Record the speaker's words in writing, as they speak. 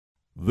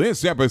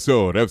This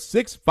episode of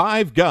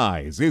 6'5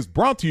 Guys is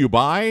brought to you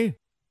by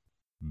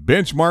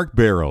Benchmark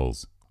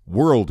Barrels,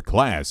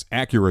 world-class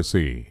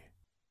accuracy.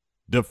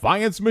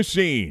 Defiance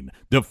Machine,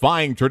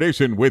 defying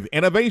tradition with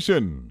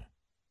innovation.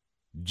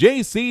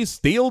 JC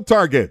Steel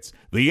Targets,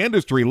 the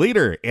industry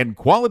leader in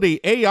quality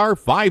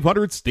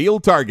AR-500 steel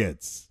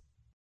targets.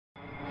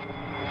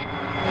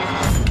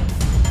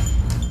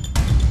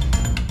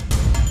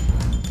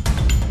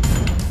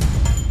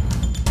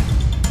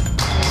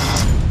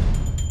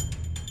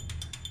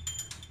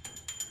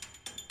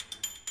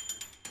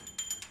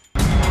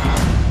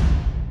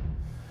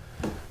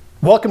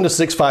 Welcome to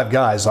 6'5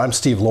 Guys. I'm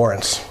Steve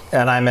Lawrence.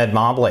 And I'm Ed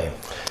Mobley.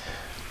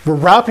 We're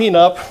wrapping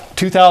up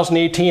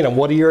 2018, and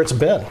what a year it's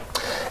been.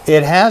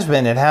 It has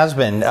been.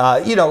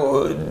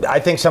 I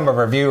think some of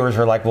our viewers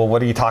are like, "Well,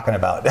 what are you talking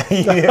about?" we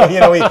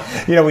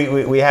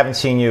haven't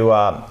seen you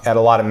at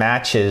a lot of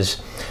matches,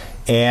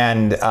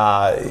 and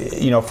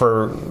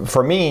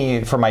for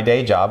me, for my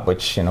day job,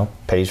 which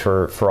pays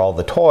for all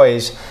the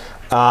toys,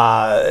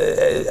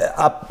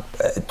 up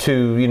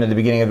to the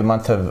beginning of the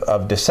month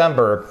of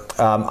December,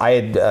 I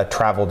had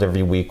traveled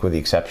every week with the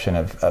exception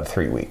of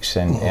 3 weeks,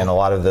 and a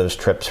lot of those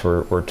trips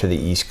were to the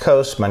East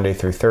Coast, Monday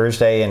through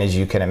Thursday, and as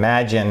you can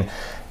imagine,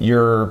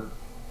 you're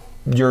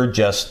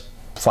just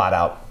flat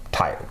out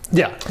tired.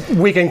 Yeah,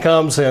 weekend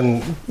comes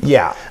and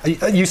yeah,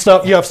 you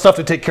have stuff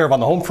to take care of on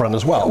the home front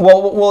as well.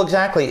 Well,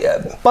 exactly,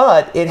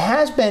 but it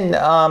has been.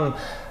 On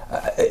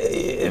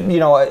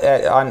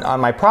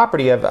my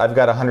property, I've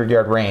got a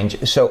 100-yard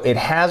range, so it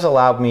has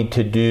allowed me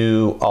to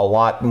do a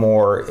lot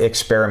more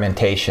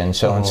experimentation.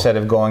 So instead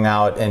of going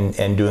out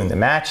and doing the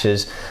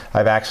matches,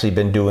 I've actually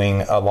been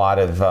doing a lot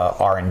of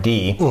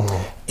R&D.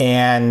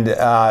 And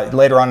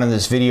later on in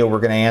this video, we're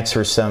going to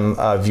answer some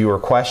viewer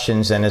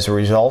questions. And as a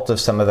result of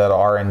some of that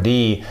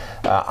R&D,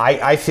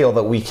 I feel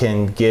that we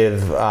can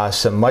give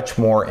some much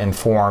more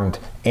informed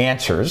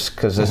answers,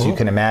 because as you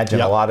can imagine,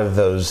 a lot of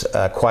those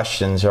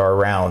questions are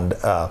around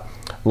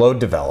load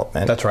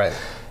development. That's right.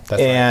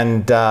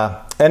 And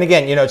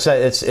again,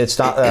 it's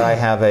not that I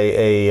have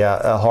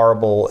a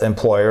horrible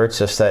employer. It's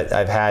just that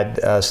I've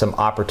had some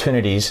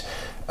opportunities,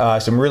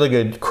 some really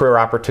good career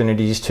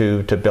opportunities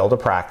to build a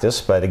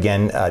practice. But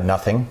again,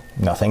 nothing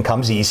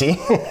comes easy.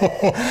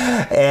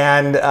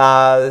 And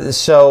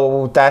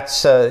so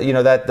that's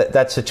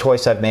that's a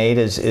choice I've made,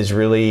 is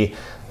really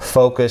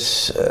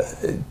focus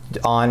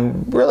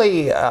on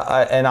really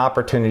an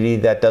opportunity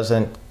that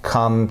doesn't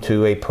come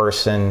to a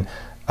person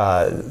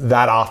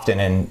that often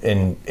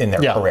in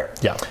their career.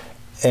 Yeah.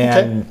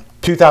 And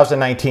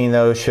 2019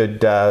 though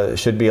should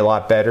be a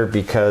lot better,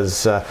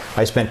 because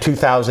I spent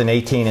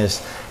 2018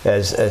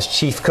 as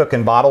chief cook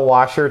and bottle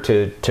washer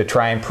to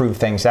try and prove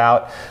things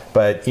out.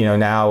 But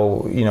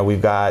now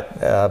we've got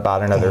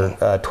about another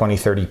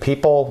 20-30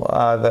 people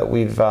that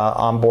we've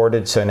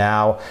onboarded. So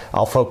now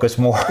I'll focus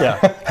more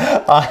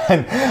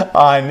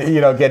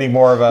on getting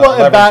more of a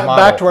leverage model.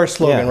 Back to our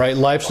slogan, right?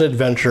 Life's an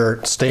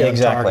adventure. Stay on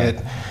target.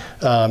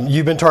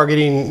 You've been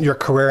targeting your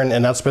career,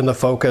 and that's been the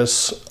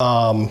focus.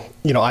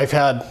 I've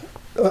had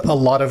a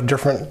lot of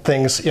different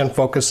things in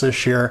focus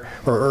this year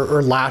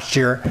or last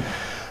year,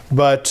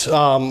 but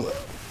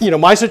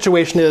my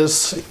situation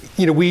is,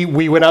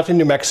 we went out to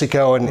New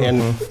Mexico,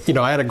 and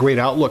I had a great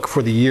outlook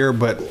for the year,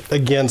 but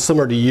again,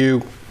 similar to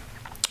you,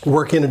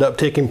 work ended up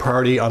taking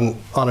priority on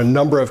a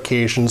number of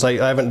occasions. I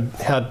haven't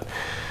had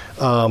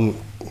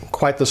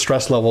quite the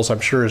stress levels, I'm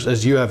sure,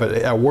 as you have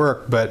at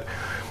work, but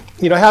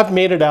I have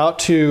made it out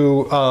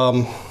to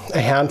a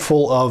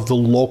handful of the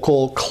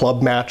local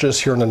club matches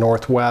here in the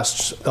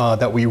Northwest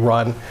that we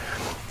run.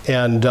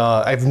 And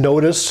I've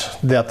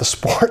noticed that the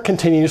sport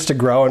continues to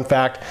grow. In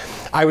fact,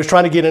 I was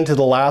trying to get into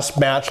the last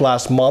match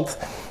last month,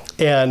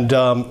 and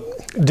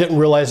didn't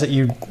realize that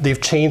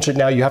they've changed it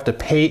now. You have to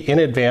pay in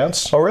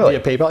advance. Oh, really?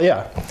 Via PayPal,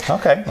 yeah.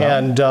 Okay.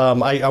 And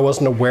I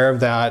wasn't aware of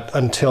that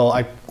until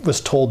I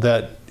was told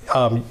that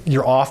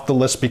you're off the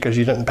list because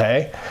you didn't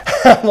pay.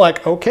 I'm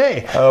like,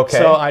 okay.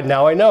 So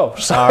now I know.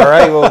 So. All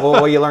right.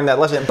 Well, you learned that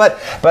lesson. But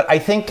I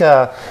think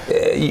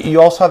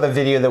you also have the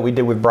video that we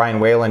did with Brian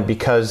Whalen,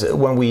 because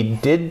when we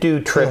did do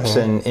trips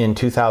in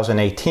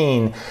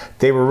 2018,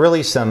 they were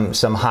really some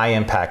high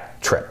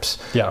impact trips.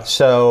 Yeah.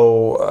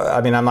 So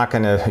I mean, I'm not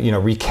going to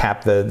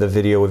recap the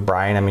video with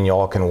Brian. I mean, you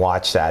all can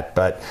watch that.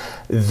 But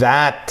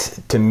that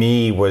to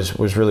me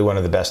was really one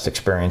of the best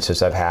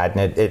experiences I've had,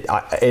 and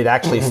it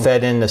actually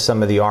fed into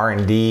some of the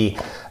R&D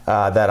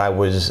that I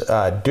was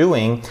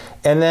doing.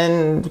 And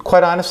then,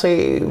 quite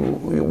honestly,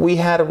 we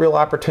had a real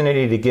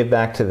opportunity to give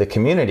back to the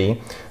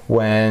community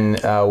when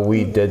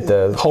we did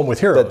the Home with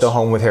Heroes. The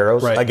Home with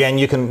Heroes. Right. Again,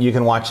 you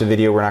can watch the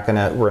video. We're not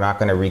gonna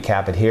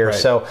recap it here. Right.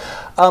 So,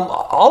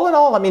 all in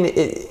all, I mean,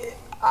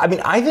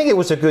 I think it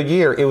was a good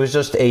year. It was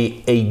just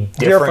a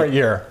different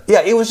year.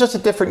 Yeah, it was just a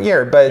different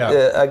year. But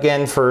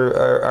again, for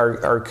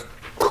our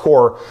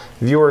core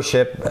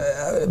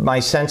viewership, my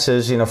sense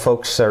is,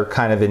 folks are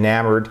kind of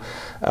enamored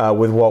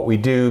with what we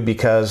do,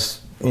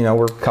 because you know,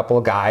 we're a couple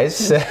of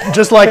guys,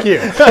 just like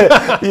you,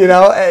 you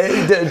know,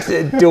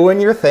 doing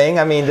your thing.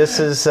 I mean, this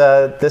is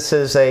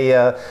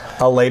a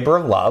labor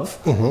of love,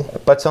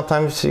 but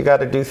sometimes you got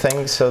to do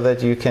things so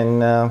that you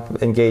can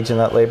engage in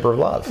that labor of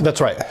love.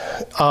 That's right.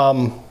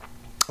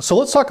 So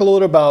let's talk a little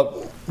bit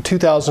about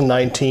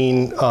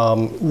 2019.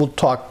 We'll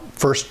talk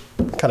first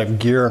kind of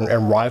gear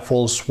and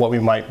rifles, what we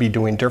might be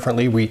doing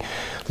differently.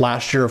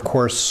 Last year, of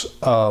course,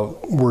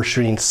 we're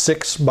shooting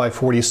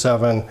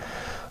 6x47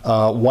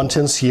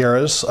 110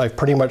 Sierras. I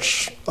pretty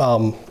much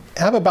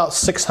have about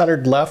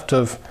 600 left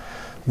of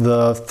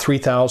the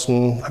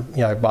 3,000.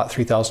 Yeah, I bought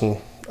 3,000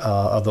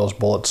 of those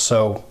bullets.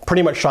 So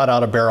pretty much shot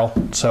out of barrel.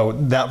 So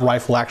that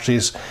rifle actually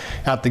is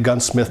at the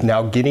gunsmith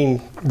now,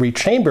 getting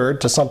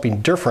rechambered to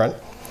something different.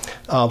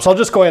 So I'll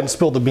just go ahead and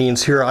spill the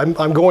beans here. I'm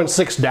going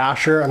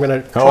 6-dasher. I'm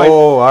going to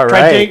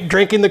try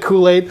drinking the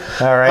Kool-Aid.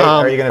 All right.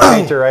 Are you going to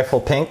paint your rifle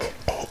pink?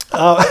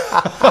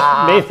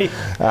 Maybe.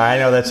 I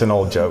know that's an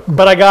old joke.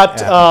 But I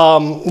got,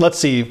 let's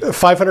see,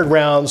 500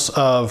 rounds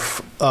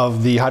of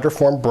the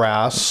hydroform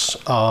brass,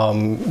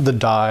 the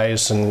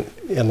dies, and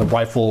the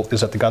rifle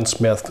is at the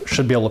gunsmith.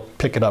 Should be able to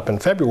pick it up in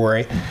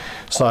February.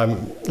 So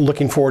I'm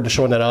looking forward to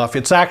showing that off.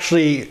 It's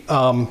actually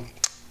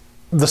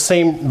the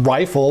same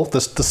rifle, the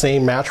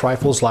same match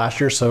rifles last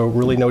year, so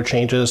really no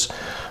changes.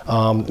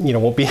 You know,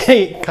 won't be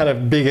a kind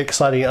of big,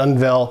 exciting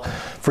unveil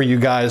for you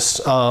guys,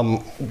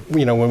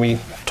 you know, when we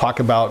talk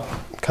about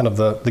kind of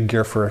the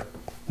gear for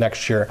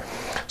next year.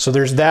 So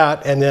there's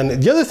that. And then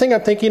the other thing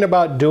I'm thinking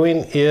about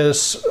doing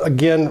is,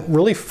 again,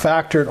 really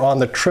factored on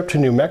the trip to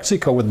New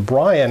Mexico with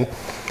Brian.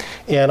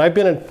 And I've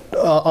been in,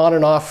 on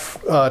and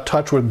off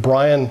touch with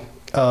Brian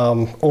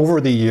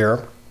over the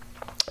year.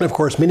 And of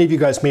course, many of you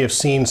guys may have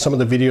seen some of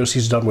the videos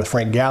he's done with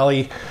Frank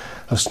Galley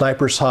of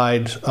Sniper's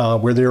Hide,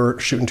 where they were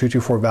shooting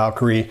 224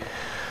 Valkyrie.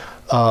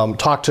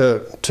 Talked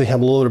to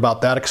him a little bit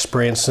about that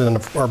experience,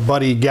 and our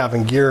buddy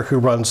Gavin Gear, who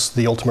runs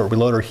the Ultimate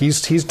Reloader,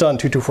 he's done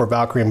 224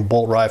 Valkyrie and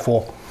bolt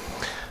rifle,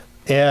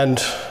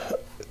 and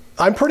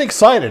I'm pretty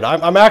excited.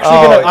 I'm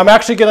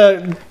actually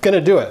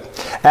gonna do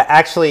it.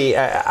 Actually,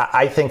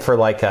 I think for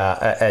like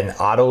an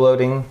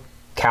auto-loading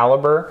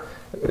caliber,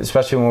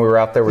 especially when we were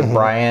out there with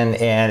Brian,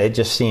 and it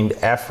just seemed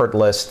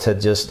effortless to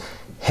just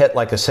hit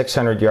like a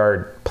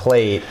 600-yard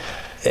plate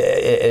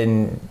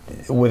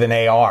with an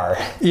AR.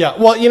 Yeah,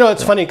 well, you know,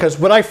 it's funny because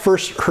when I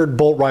first heard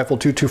bolt rifle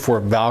 224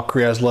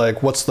 Valkyrie, I was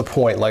like, what's the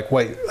point? Like,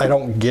 wait, I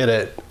don't get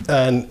it.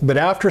 But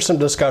after some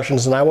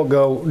discussions, and I will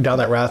go down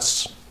that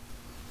rat's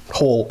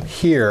hole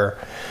here,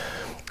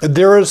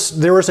 there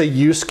was a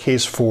use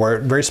case for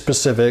it, very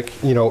specific,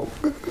 you know,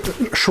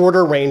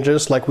 shorter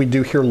ranges like we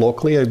do here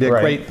locally. It'd be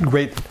a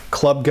great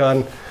club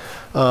gun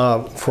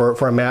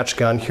for a match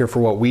gun here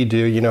for what we do.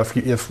 You know,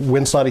 if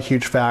wind's not a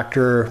huge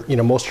factor, you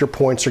know, most of your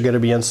points are going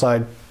to be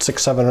inside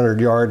 600-700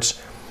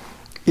 yards,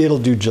 it'll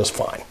do just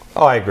fine.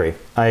 Oh, I agree.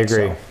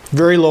 So,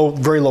 very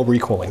low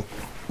recoiling.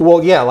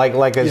 Well, yeah,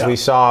 like as we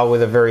saw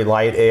with a very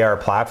light AR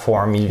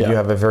platform, you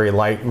have a very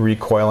light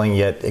recoiling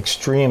yet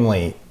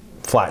extremely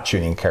flat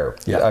shooting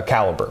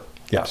caliber.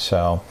 Yeah.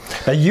 So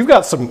now you've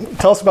got some.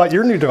 Tell us about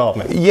your new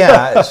development.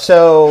 Yeah.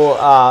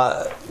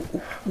 So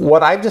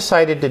what I've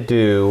decided to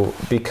do,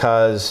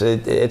 because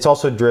it's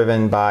also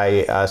driven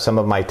by some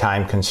of my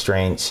time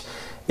constraints,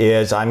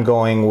 is I'm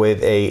going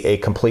with a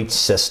complete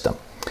system.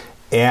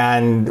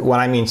 And when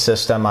I mean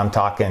system, I'm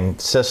talking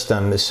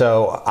system.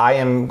 So I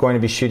am going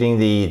to be shooting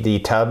the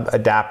Tub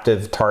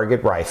Adaptive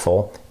Target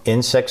Rifle in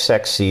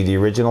 6XC, the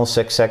original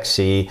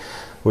 6XC,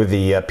 with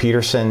the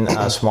Peterson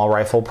small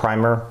rifle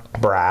primer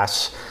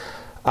brass.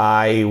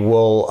 I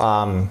will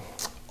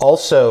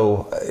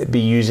also be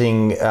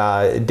using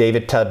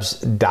David Tubbs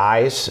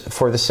dies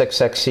for the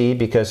 6XC,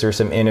 because there's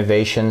some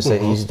innovations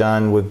that he's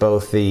done with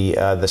both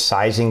the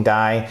sizing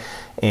die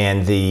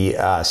and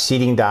the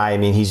seating die. I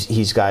mean,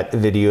 he's got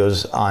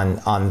videos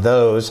on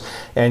those,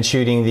 and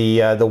shooting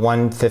the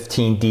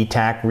 115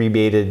 DTAC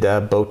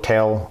rebated boat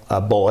tail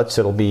bullets.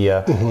 It'll be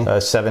a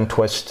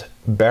 7-twist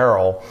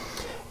barrel.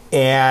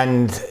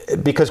 And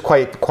because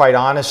quite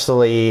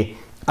honestly,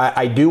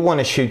 I do want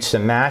to shoot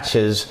some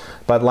matches,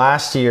 but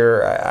last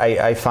year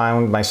I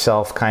found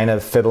myself kind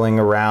of fiddling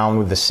around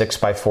with the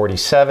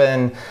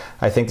 6x47.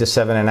 I think the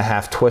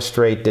 7.5 twist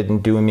rate didn't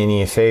do me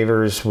any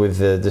favors with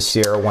the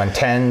Sierra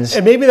 110s.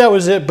 And maybe that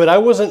was it, but I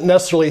wasn't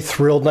necessarily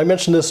thrilled. And I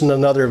mentioned this in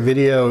another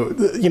video.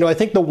 You know, I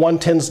think the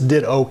 110s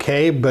did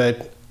okay,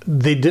 but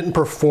they didn't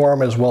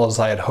perform as well as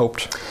I had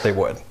hoped they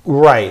would.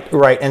 Right.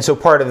 And so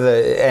part of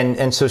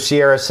and so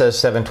Sierra says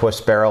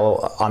 7-twist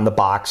barrel on the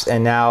box,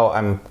 and now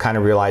I'm kind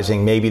of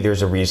realizing maybe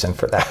there's a reason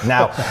for that.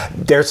 Now,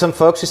 there's some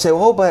folks who say,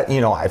 well, but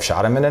you know, I've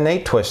shot them in an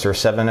 8-twist or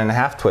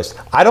 7.5 twist.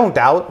 I don't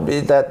doubt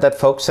that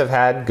folks have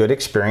had good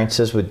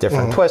experiences with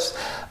different twists.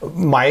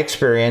 My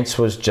experience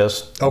was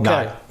just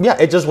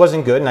it just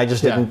wasn't good, and I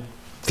just didn't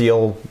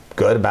feel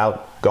good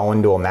about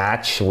going to a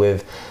match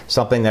with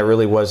something that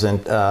really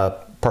wasn't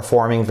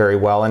performing very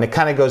well. And it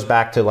kind of goes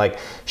back to like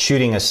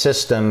shooting a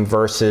system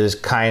versus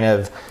kind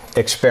of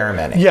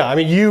experimenting. Yeah, I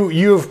mean,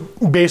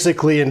 you've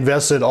basically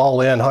invested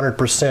all in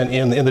 100%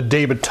 in the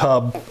David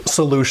Tubb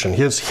solution.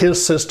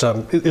 His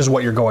system is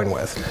what you're going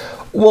with.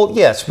 Well,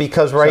 yes,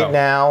 because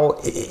now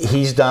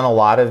he's done a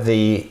lot of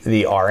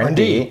the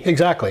R&D.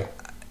 Exactly.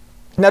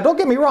 Now, don't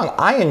get me wrong.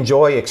 I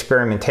enjoy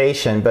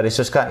experimentation, but it's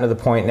just gotten to the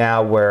point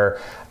now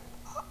where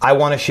I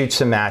want to shoot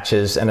some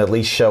matches and at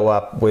least show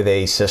up with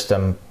a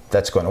system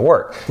that's going to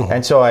work.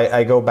 And so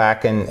I go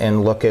back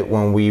and look at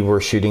when we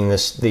were shooting the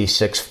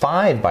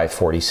 6.5 by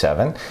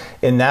 47.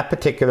 In that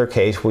particular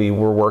case, we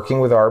were working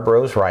with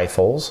Arbro's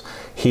rifles.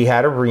 He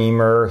had a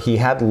reamer, he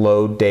had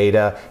load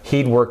data,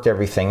 he'd worked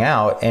everything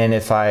out. And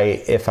if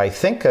I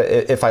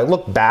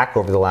look back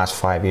over the last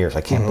 5 years,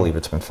 I can't believe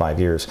it's been 5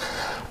 years.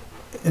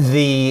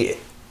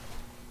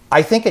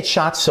 I think it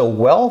shot so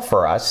well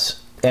for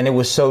us, and it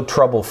was so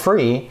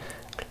trouble-free,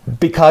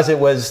 because it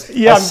was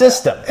a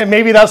system. And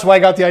maybe that's why I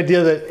got the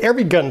idea that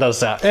every gun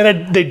does that,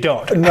 and they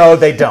don't. No,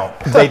 they don't.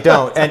 They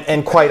don't.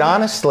 And quite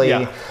honestly,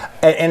 and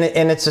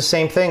it's the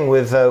same thing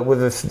with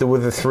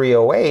the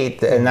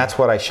 308, and that's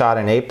what I shot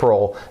in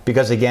April,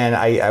 because again,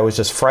 I was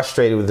just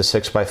frustrated with the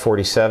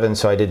 6x47,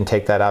 so I didn't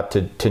take that out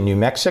to New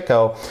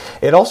Mexico.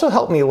 It also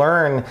helped me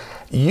learn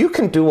you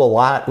can do a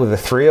lot with a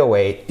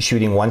 308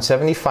 shooting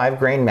 175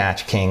 grain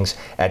Match Kings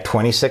at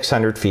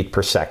 2,600 feet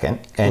per second.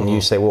 And you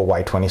say, well,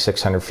 why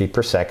 2,600 feet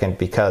per second?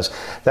 Because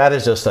that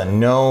is just a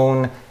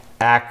known,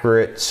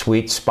 accurate,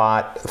 sweet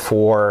spot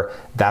for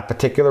that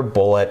particular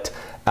bullet.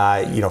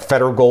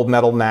 Federal gold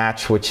medal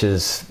match, which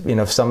is,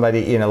 if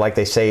somebody, like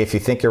they say, if you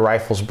think your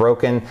rifle's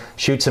broken,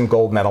 shoot some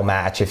gold medal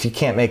match. If you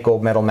can't make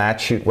gold medal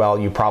match shoot well,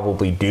 you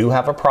probably do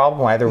have a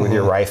problem either with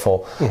your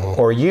rifle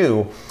or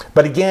you.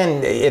 But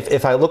again,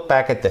 if I look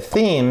back at the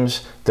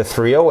themes, the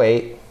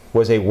 308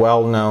 was a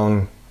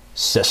well-known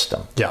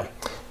system. Yeah.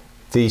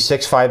 The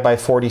 6.5 by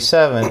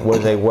 47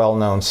 was a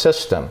well-known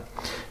system.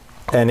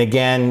 And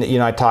again,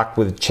 I talked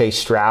with Chase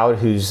Stroud,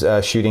 who's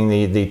shooting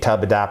the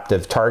Tubb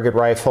Adaptive Target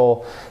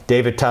Rifle.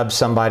 David Tubb's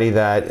somebody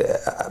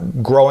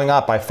that, growing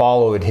up, I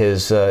followed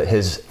his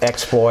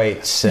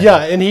exploits.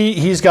 And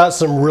he's got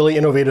some really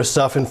innovative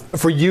stuff. And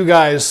for you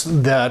guys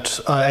that,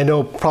 I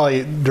know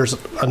probably there's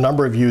a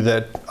number of you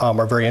that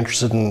are very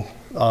interested in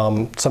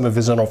some of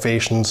his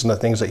innovations and the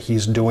things that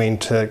he's doing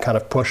to kind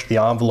of push the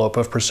envelope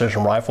of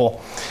precision rifle.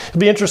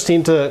 It'd be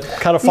interesting to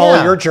kind of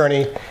follow your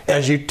journey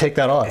as you take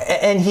that on.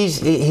 And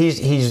he's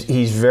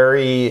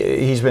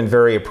been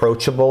very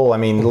approachable. I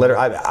mean,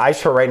 literally, I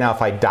sure right now,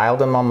 if I dialed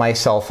him on my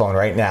cell phone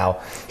right now,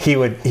 he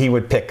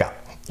would pick up.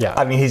 Yeah.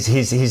 I mean,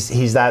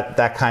 he's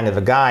that kind of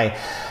a guy.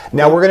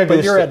 Now we're going to do.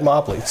 But you're Ed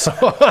Mobley, so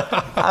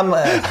I'm.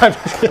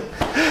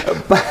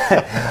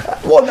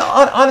 Well, no,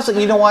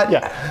 honestly, you know what?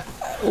 Yeah.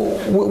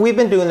 We've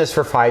been doing this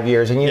for 5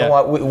 years, and you know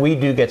what? We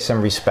do get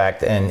some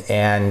respect,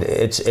 and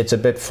it's a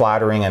bit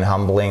flattering and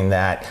humbling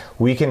that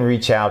we can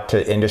reach out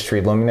to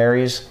industry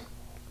luminaries,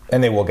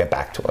 and they will get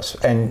back to us.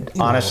 And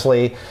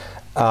honestly,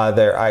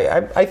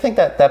 I think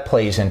that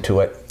plays into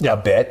it a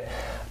bit.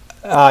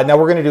 Now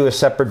we're going to do a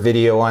separate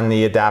video on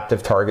the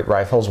adaptive target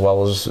rifle, as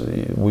well as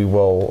we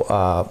will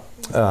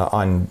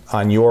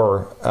on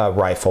your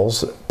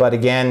rifles. But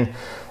again,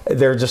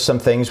 there are just some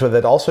things with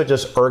it. Also,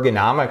 just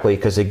ergonomically,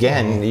 because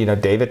again,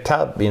 David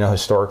Tubb,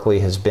 historically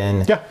has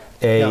been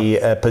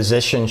a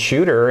position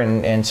shooter,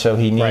 and so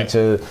he needs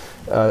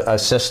a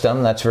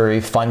system that's very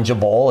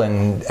fungible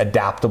and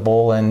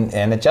adaptable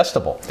and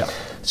adjustable. Yeah.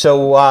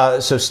 So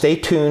stay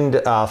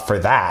tuned for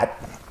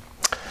that.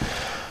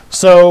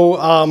 So,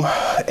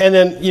 and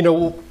then,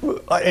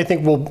 I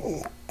think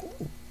we'll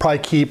probably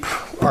keep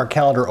our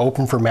calendar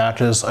open for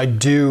matches. I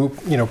do,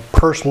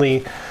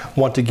 personally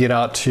want to get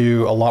out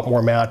to a lot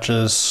more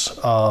matches.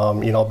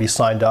 I'll be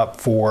signed up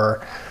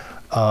for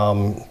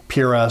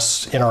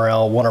PRS,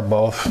 NRL, one or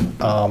both.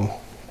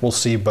 We'll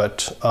see,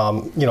 but I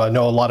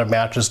know a lot of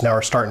matches now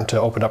are starting to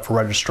open up for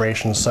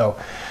registration. So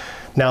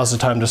now's the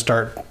time to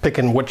start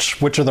picking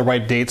which are the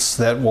right dates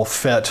that will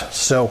fit.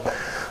 So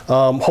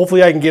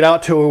hopefully I can get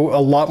out to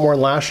a lot more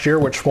than last year,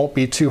 which won't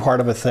be too hard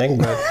of a thing.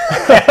 But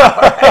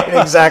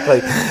right,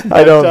 exactly.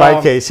 I know in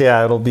my case,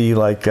 it'll be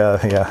like,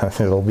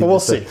 it'll be. We'll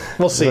see.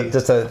 We'll see.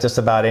 Just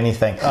about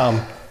anything.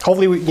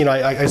 Hopefully,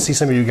 I see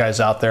some of you guys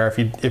out there.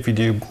 If you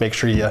do, make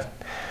sure you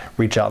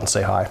reach out and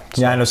say hi.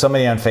 So. Yeah, I know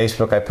somebody on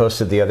Facebook I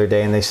posted the other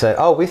day, and they said,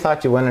 "Oh, we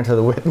thought you went into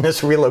the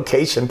witness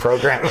relocation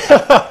program."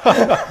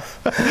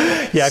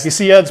 Yeah, if you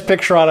see Ed's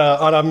picture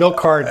on a milk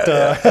cart,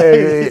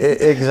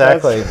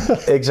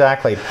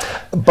 exactly.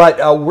 But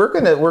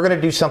we're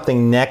gonna do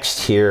something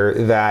next here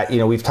that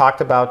we've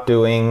talked about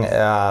doing,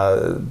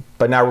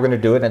 but now we're gonna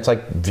do it, and it's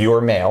like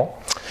viewer mail.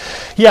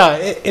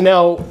 Yeah,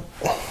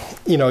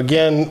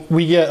 again,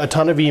 we get a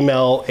ton of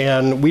email,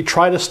 and we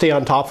try to stay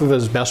on top of it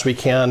as best we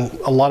can.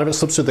 A lot of it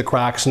slips through the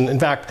cracks, and in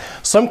fact,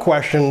 some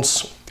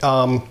questions,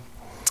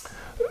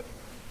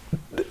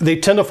 they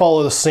tend to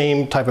follow the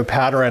same type of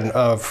pattern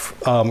of,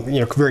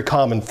 very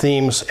common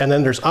themes, and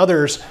then there's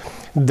others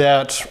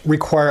that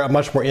require a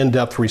much more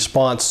in-depth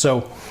response.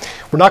 So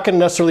we're not going to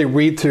necessarily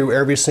read through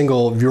every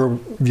single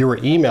viewer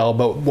email,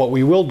 but what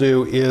we will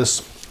do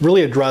is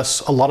really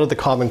address a lot of the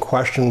common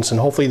questions, and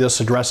hopefully this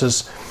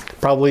addresses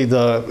probably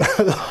the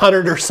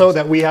 100 or so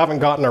that we haven't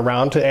gotten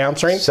around to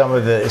answering. Some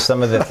of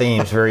the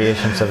themes,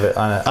 variations of it.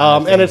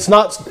 And it's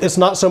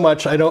not so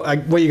much. I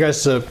want you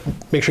guys to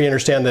make sure you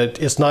understand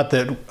that it's not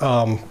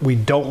that we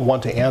don't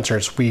want to answer.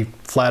 It's we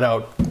flat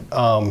out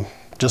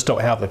just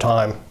don't have the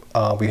time.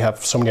 We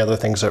have so many other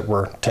things that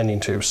we're tending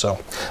to. So,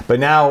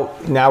 but now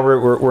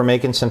we're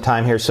making some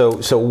time here.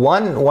 So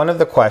one of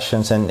the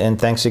questions,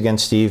 and thanks again,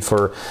 Steve,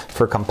 for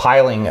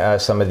compiling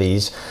some of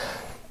these.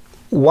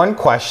 One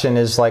question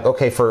is like,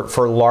 okay,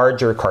 for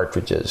larger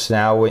cartridges.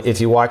 Now,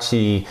 if you watch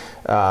the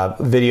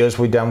videos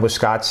we've done with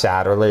Scott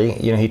Satterley,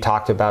 you know, he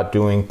talked about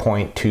doing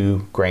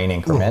 0.2 grain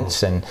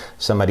increments, and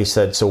somebody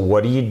said, so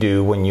what do you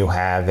do when you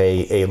have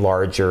a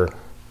larger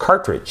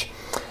cartridge?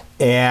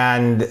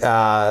 And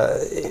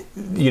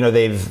you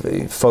know,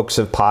 folks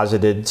have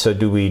posited, so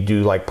do we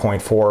do like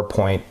 0.4,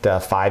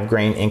 0.5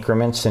 grain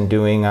increments in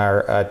doing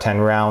our 10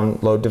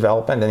 round load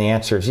development? And the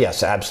answer is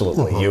yes,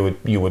 absolutely.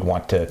 You would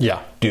want to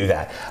do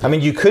that. I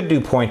mean, you could do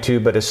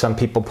 0.2, but as some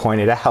people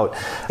pointed out,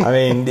 I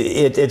mean,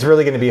 it's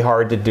really going to be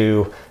hard to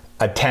do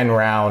a 10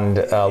 round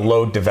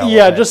load development.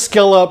 Yeah, just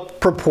scale up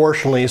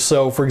proportionally.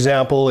 So for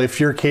example, if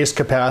your case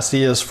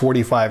capacity is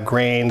 45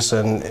 grains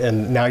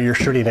and now you're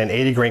shooting an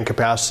 80 grain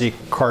capacity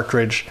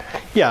cartridge,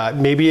 yeah,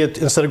 maybe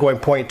instead of going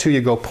 0.2, you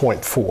go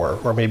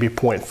 0.4 or maybe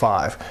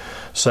 0.5.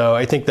 So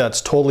I think that's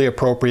totally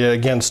appropriate.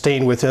 Again,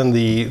 staying within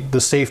the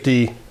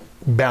safety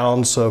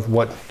bounds of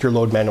what your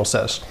load manual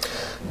says.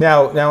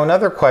 Now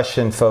another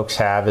question folks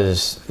have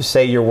is,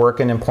 say you're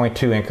working in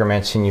 0.2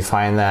 increments and you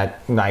find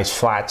that nice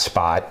flat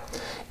spot.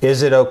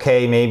 Is it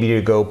okay maybe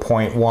to go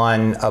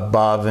 0.1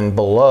 above and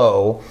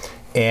below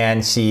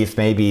and see if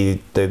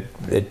maybe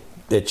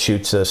it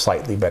shoots a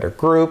slightly better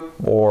group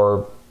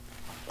or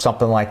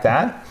something like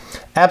that?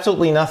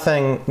 Absolutely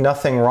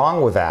nothing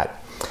wrong with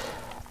that.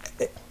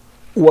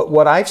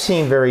 What I've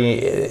seen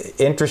very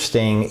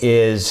interesting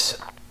is,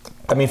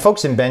 I mean,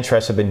 folks in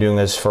Benchrest have been doing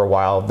this for a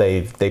while.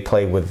 They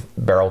play with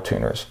barrel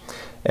tuners.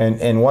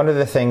 And one of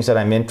the things that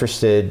I'm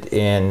interested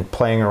in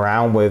playing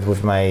around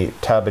with my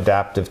Tub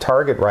Adaptive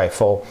Target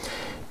Rifle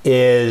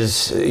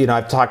is, you know,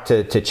 I've talked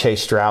to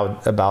Chase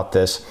Stroud about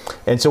this.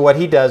 And so what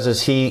he does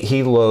is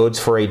he loads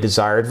for a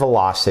desired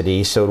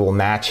velocity, so it will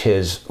match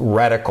his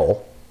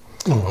reticle,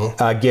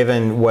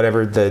 given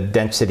whatever the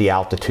density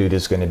altitude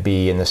is going to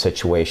be in the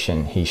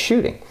situation he's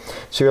shooting.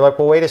 So you're like,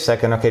 well, wait a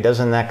second, okay,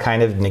 doesn't that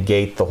kind of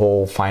negate the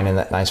whole finding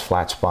that nice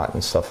flat spot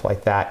and stuff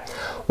like that?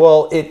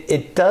 Well,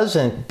 it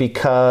doesn't,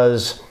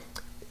 because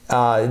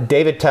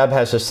David Tubb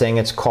has this thing,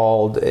 it's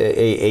called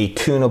a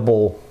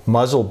tunable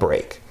muzzle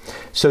brake.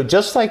 So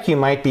just like you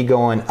might be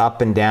going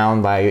up and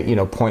down by, you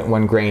know,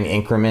 0.1 grain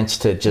increments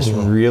to just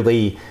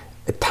really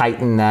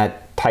tighten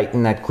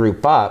that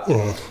group up.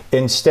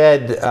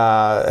 Instead,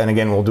 and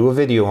again, we'll do a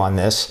video on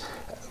this,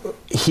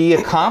 he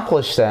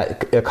accomplishes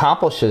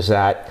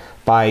that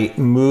by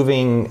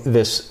moving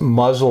this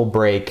muzzle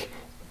brake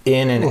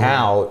in and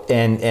out,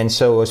 and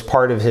so as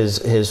part of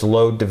his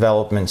load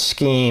development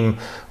scheme,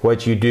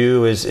 what you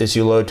do is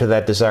you load to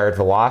that desired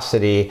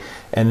velocity,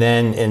 and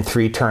then in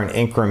 3-turn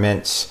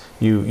increments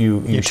you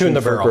tune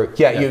the barrel.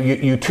 Yeah,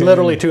 you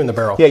literally tune the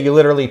barrel. Yeah, you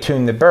literally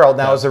tune the barrel.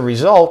 Now, as a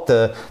result,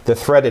 the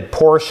threaded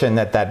portion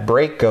that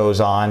brake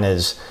goes on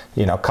is,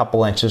 you know, a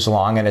couple inches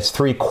long, and it's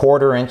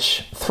 3/4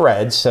 inch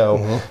thread.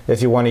 So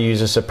if you want to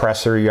use a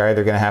suppressor, you're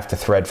either going to have to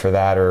thread for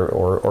that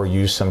or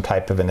use some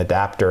type of an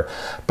adapter.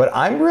 But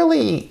I'm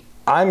really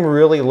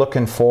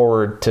looking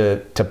forward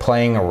to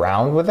playing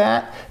around with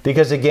that,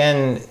 because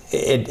again,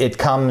 it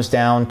comes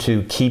down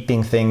to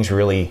keeping things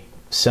really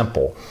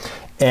simple.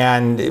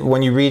 And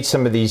when you read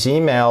some of these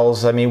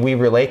emails, I mean, we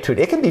relate to it.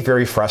 It can be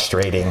very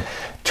frustrating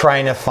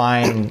trying to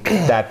find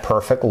that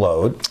perfect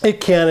load.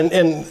 It can,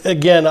 and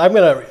again,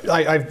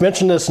 I've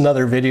mentioned this in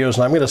other videos,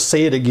 and I'm going to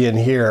say it again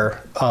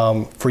here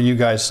for you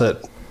guys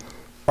that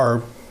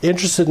are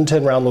interested in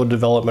 10 round load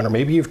development, or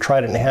maybe you've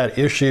tried it and had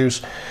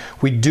issues.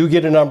 We do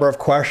get a number of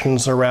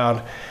questions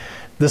around,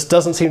 this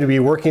doesn't seem to be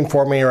working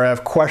for me, or I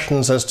have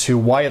questions as to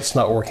why it's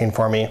not working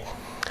for me.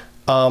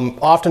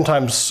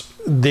 Oftentimes,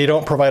 they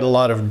don't provide a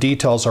lot of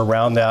details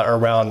around that,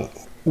 around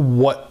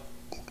what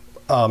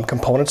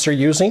components they're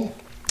using,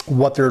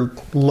 what their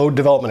load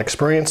development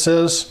experience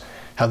is,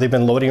 have they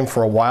been loading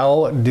for a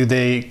while, do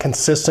they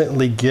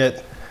consistently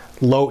get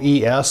low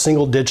ES,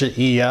 single digit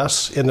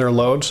ES in their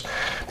loads.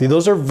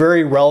 Those are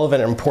very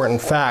relevant and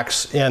important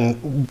facts,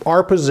 and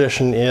our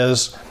position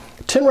is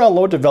 10 round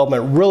load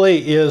development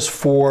really is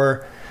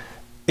for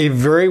a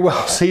very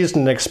well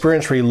seasoned and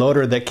experienced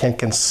reloader that can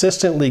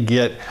consistently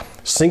get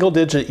single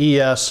digit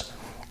ES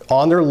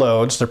on their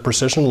loads, their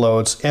precision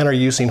loads, and are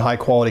using high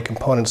quality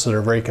components that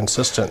are very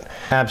consistent.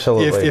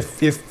 Absolutely.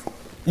 If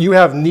you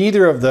have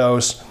neither of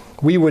those,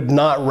 we would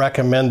not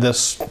recommend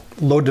this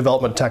load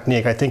development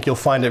technique. I think you'll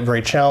find it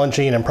very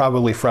challenging and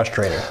probably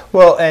frustrating.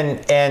 Well,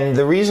 and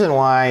the reason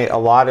why a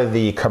lot of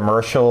the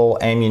commercial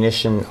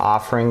ammunition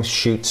offerings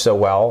shoot so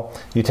well,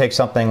 you take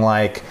something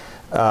like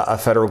a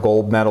Federal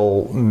Gold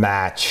Medal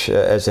match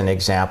as an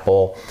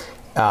example,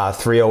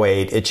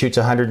 308. It shoots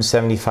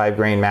 175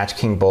 grain Match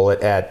King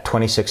bullet at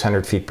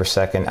 2,600 feet per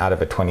second out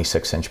of a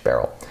 26-inch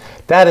barrel.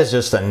 That is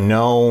just a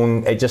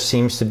known, it just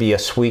seems to be a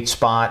sweet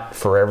spot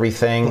for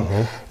everything.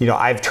 You know,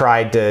 I've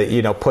tried to,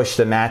 you know, push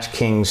the Match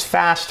Kings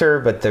faster,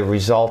 but the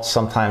results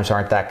sometimes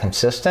aren't that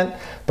consistent.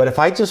 But if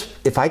I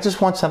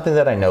just want something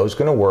that I know is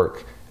going to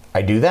work,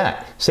 I do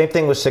that. Same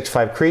thing with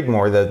 6.5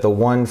 Creedmoor, the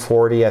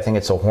 140, I think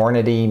it's a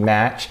Hornady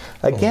match.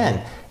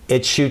 Again,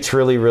 it shoots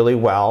really, really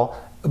well.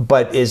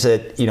 But is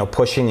it, you know,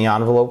 pushing the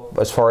envelope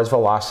as far as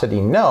velocity?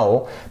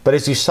 No. But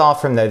as you saw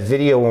from that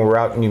video when we were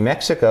out in New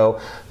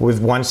Mexico with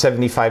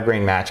 175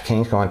 grain Match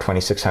Kings going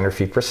 2,600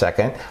 feet per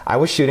second, I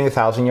was shooting a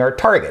 1,000-yard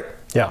target.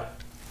 Yeah.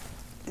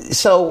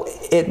 So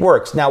it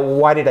works. Now,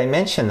 why did I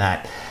mention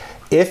that?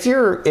 If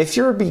you're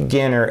a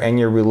beginner and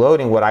you're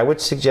reloading, what I would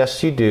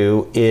suggest you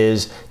do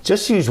is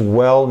just use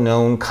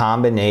well-known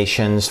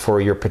combinations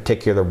for your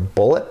particular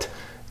bullet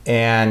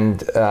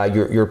and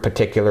your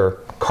particular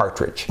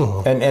cartridge,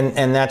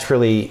 and that's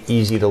really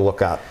easy to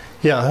look up.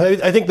 Yeah,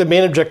 I think the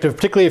main objective,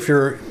 particularly if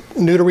you're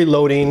new to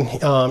reloading, you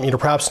know,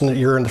 perhaps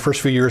you're in the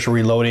first few years of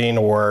reloading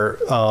or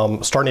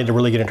starting to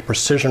really get into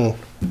precision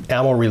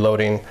ammo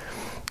reloading,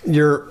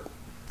 your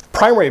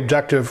primary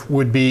objective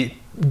would be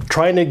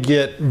trying to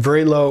get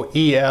very low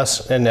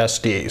ES and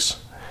SDs.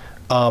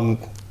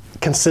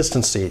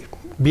 Consistency.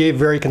 Be a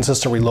very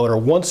consistent reloader.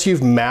 Once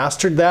you've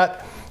mastered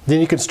that, then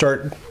you can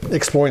start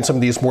exploring some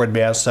of these more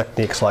advanced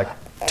techniques like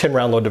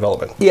 10-round load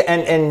development. Yeah,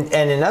 and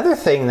another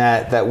thing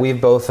that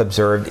we've both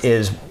observed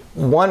is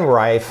one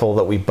rifle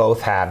that we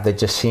both have that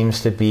just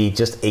seems to be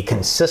just a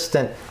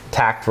consistent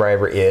tack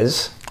driver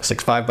is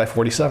 6.5 by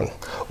 47.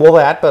 Well,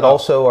 that, but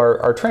also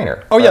our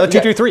trainer. Oh yeah, the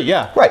 223.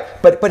 Yeah. Right,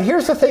 but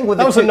here's the thing with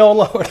that was a known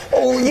load.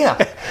 Oh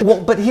yeah.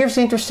 Well, but here's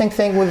the interesting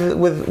thing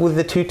with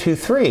the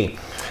 223.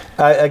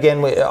 Again,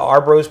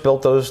 Arbros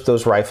built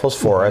those rifles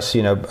for us.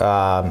 You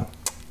know.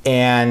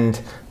 And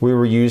we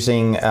were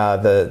using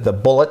the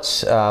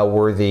bullets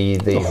were the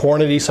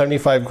Hornady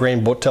 75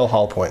 grain boat tail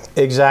hollow point.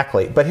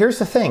 Exactly. But here's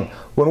the thing.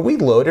 When we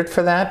loaded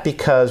for that,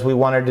 because we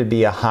wanted to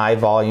be a high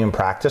volume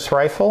practice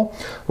rifle,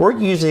 we're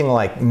using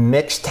like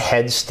mixed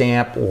head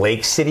stamp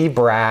Lake City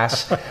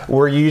brass.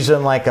 We're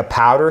using like a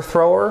powder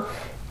thrower.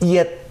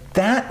 Yet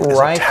that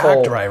rifle, a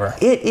tack driver.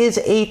 It is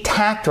a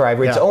tack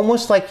driver. It's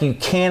almost like you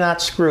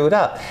cannot screw it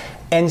up.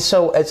 And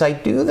so as I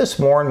do this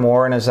more and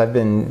more, and as I've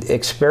been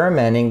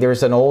experimenting,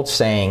 there's an old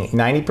saying,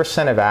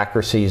 90% of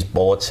accuracy is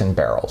bullets and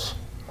barrels.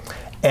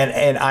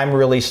 And I'm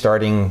really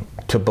starting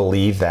to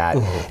believe that.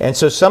 And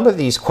so some of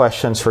these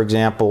questions, for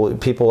example,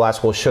 people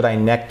ask, well, should I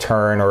neck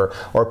turn?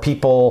 Or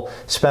people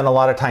spend a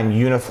lot of time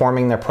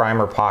uniforming their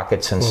primer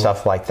pockets and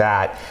stuff like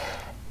that.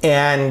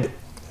 And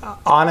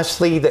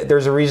honestly,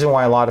 there's a reason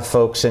why a lot of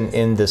folks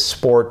in this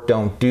sport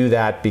don't do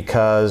that,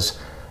 because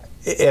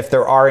if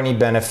there are any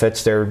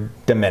benefits, they're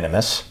de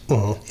minimis.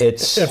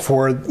 It's and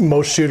for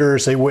most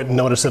shooters, they wouldn't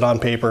notice it on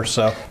paper.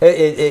 So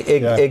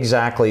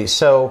exactly.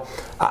 So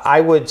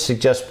I would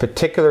suggest,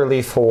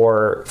 particularly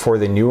for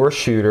the newer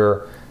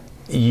shooter,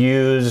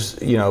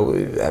 use, you know,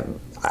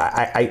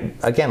 I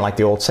again, like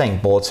the old saying,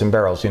 bullets and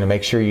barrels. You know,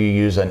 make sure you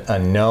use a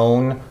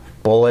known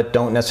bullet.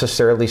 Don't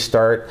necessarily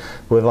start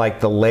with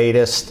like the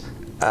latest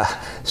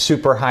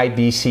super high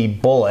BC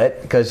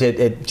bullet, because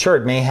it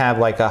may have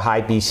like a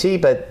high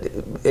BC, but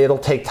it'll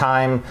take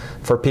time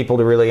for people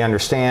to really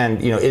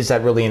understand, you know, is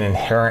that really an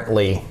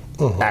inherently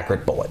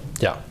accurate bullet?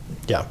 Yeah.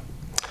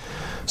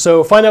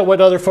 So find out what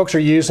other folks are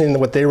using,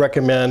 what they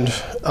recommend,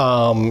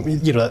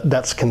 you know,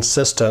 that's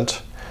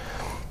consistent.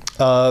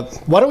 Why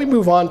don't we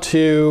move on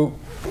to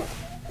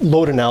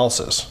load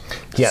analysis?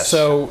 Yes.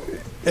 So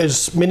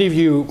as many of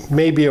you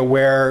may be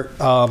aware,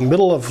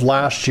 middle of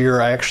last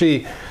year, I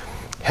actually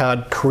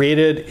had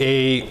created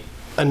a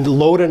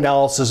load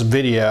analysis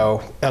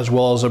video as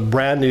well as a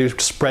brand new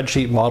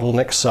spreadsheet model in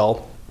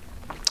Excel.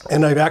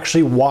 And I've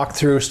actually walked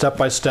through step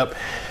by step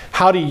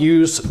how to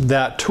use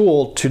that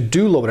tool to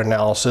do load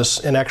analysis,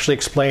 and actually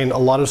explain a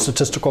lot of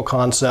statistical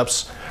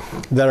concepts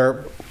that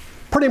are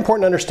pretty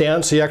important to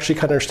understand, so you actually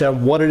kind of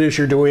understand what it is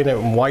you're doing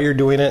and why you're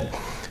doing it,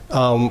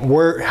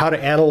 how to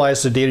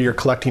analyze the data you're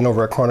collecting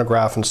over a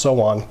chronograph, and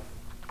so on.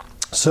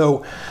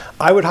 So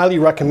I would highly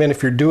recommend,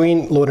 if you're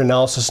doing load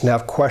analysis and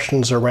have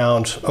questions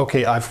around,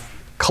 okay, I've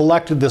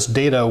collected this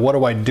data, what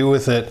do I do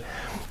with it?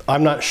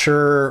 I'm not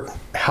sure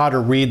how to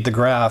read the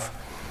graph.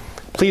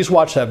 Please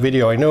watch that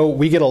video. I know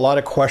we get a lot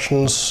of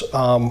questions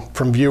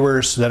from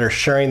viewers that are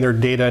sharing their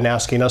data and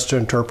asking us to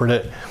interpret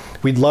it.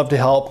 We'd love to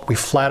help. We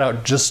flat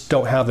out just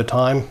don't have the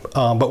time.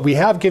 But we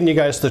have given you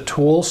guys the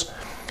tools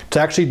to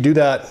actually do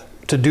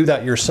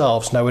that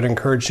yourselves. And I would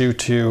encourage you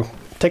to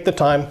take the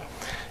time,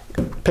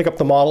 pick up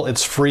the model.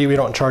 It's free. We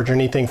don't charge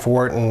anything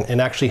for it,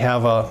 and actually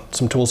have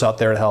some tools out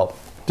there to help.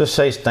 Just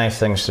say nice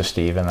things to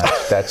Steve, and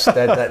that's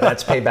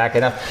payback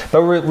enough.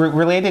 But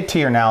related to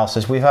your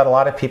analysis, we've had a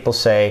lot of people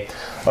say,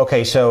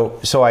 okay, so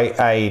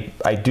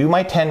I do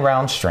my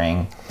 10-round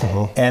string,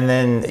 and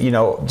then, you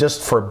know,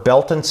 just for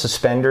belt and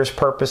suspenders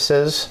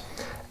purposes,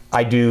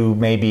 I do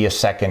maybe a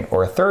second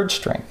or a third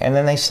string. And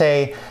then they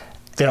say,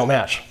 They don't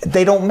match.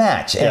 They don't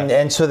match.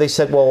 And so they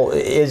said, well,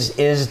 is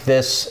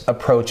this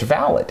approach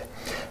valid?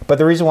 But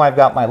the reason why I've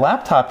got my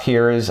laptop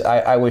here is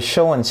I was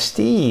showing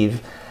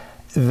Steve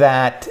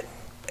that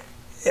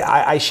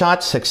I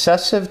shot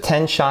successive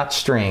 10-shot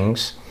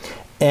strings,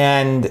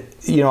 and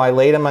I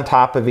laid them on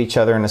top of each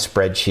other in a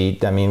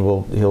spreadsheet. I mean,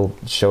 he'll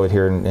show it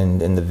here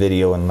in the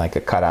video in like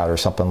a cutout or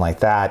something like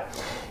that.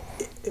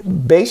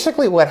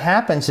 Basically what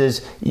happens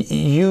is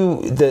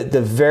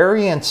the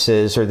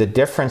variances or the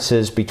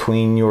differences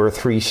between your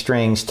 3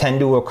 strings tend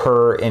to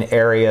occur in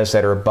areas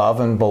that are above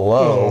and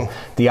below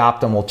the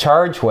optimal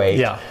charge weight.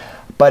 Yeah.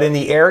 But in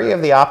the area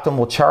of the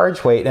optimal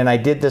charge weight, and I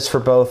did this for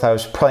both, I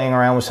was playing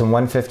around with some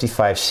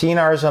 155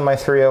 CNARs on my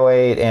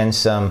 308 and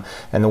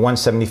the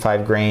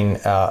 175 grain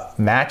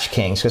Match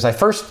Kings, because I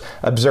first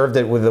observed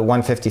it with the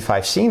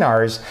 155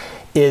 CNARs,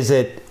 is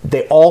that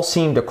they all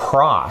seem to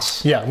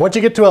cross. Yeah, once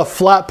you get to a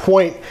flat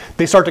point,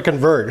 they start to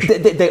converge.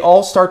 They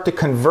all start to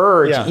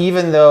converge,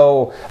 even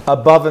though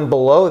above and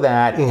below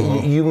that,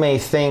 you may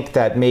think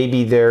that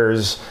maybe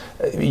there's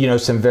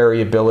some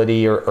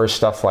variability or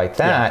stuff like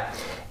that. Yeah.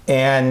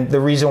 And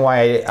the reason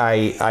why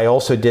I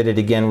also did it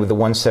again with the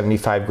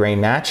 175 grain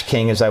Match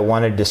King is I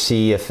wanted to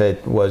see if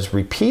it was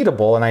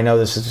repeatable. And I know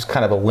this is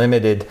kind of a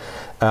limited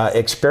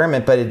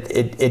experiment, but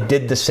it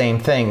did the same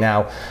thing.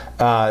 Now,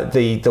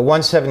 the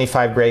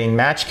 175 grain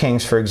Match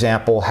Kings, for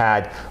example,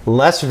 had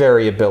less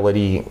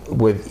variability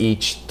with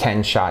each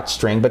 10-shot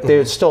string, but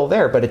they're still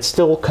there, but it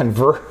still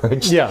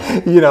converged.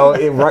 Yeah.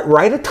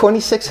 Right at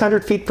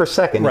 2,600 feet per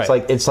second.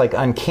 Right. It's like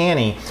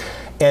uncanny.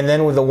 And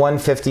then with the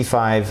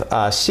 155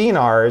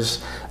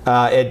 CNARs,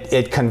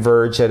 it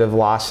converged at a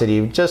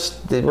velocity just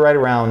right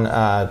around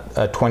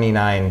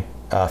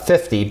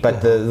 2950. But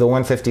the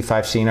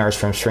 155 CNARs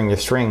from string to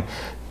string,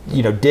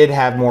 did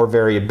have more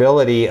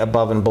variability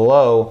above and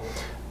below.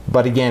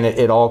 But again,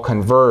 it all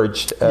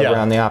converged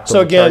around the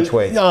optimal charge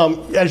weight.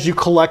 As you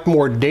collect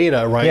more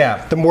data, right?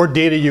 Yeah. The more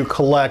data you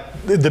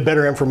collect, the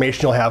better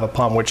information you'll have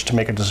upon which to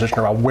make a decision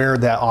around where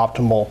that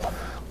optimal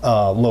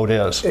load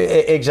is.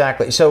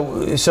 Exactly.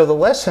 So the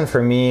lesson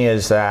for me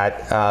is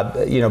that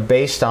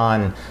based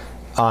on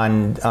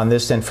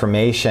this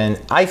information,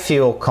 I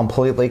feel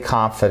completely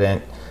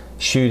confident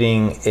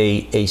shooting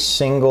a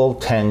single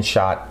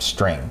 10-shot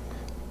string,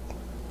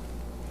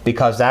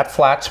 because that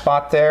flat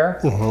spot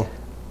there,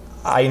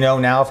 I know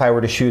now if I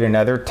were to shoot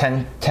another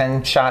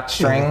 10-shot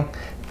string,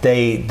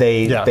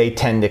 they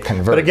tend to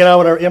convert. But again, I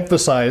want to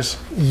emphasize,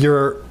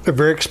 you're a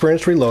very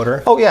experienced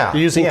reloader. Oh yeah.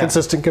 You're using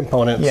consistent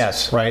components.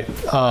 Yes. Right.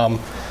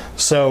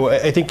 So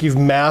I think you've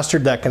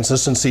mastered that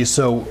consistency.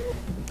 So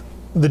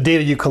the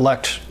data you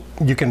collect,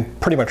 you can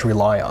pretty much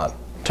rely on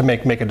to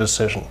make a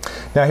decision.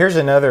 Now here's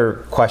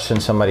another question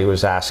somebody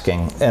was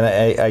asking, and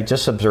I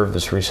just observed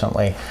this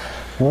recently.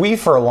 We,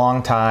 for a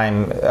long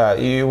time,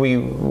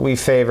 we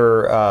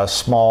favor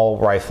small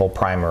rifle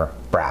primer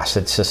brass.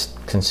 It's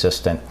just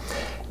consistent.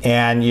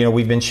 And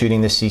we've been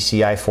shooting the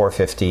CCI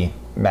 450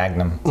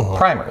 Magnum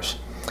primers.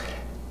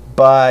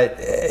 But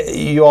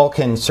you all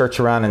can search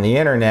around on the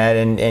internet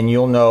and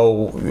you'll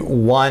know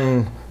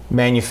one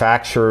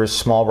manufacturer's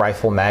small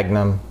rifle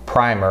Magnum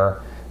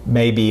primer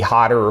may be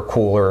hotter or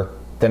cooler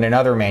than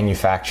another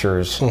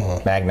manufacturer's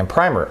Magnum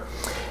primer.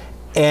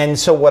 And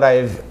so what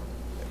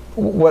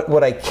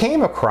I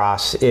came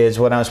across is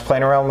when I was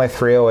playing around with my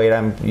 308,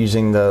 I'm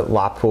using the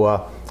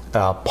Lapua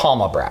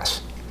Palma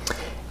brass.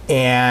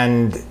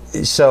 And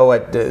so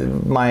at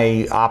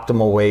my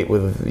optimal weight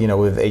with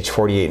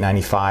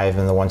H4895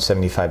 and the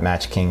 175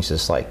 Match Kings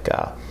is like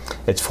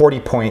it's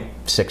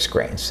 40.6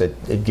 grains.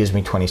 It gives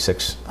me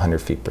 2,600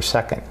 feet per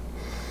second.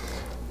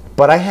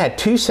 But I had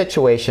 2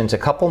 situations a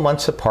couple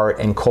months apart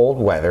in cold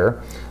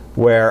weather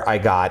where I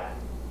got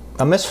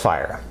a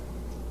misfire.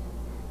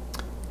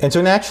 And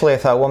so naturally I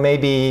thought, well,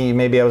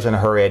 maybe I was in a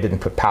hurry, I didn't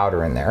put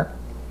powder in there.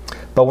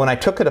 But when I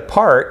took it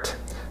apart,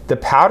 the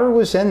powder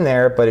was in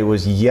there, but it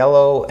was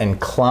yellow and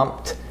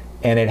clumped,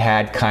 and it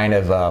had kind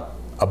of a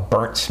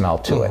burnt smell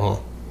to it.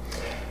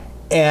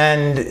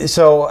 And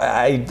so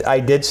I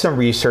did some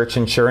research,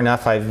 and sure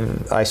enough,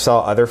 I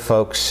saw other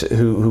folks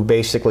who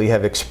basically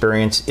have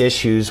experienced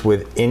issues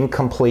with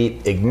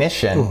incomplete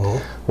ignition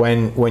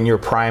when your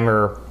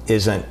primer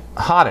isn't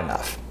hot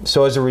enough.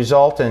 So as a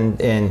result,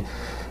 in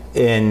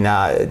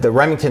the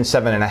Remington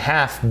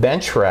 7.5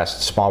 bench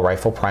rest small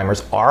rifle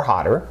primers are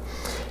hotter.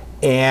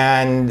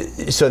 And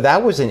so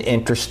that was an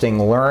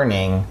interesting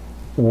learning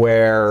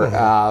where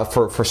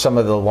for some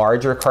of the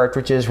larger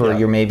cartridges where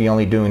you're maybe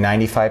only doing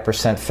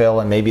 95%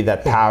 fill and maybe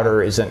that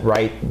powder isn't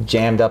right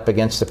jammed up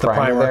against the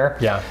primer there.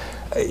 Yeah.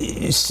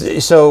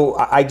 So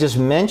I just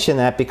mentioned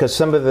that because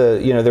some of the,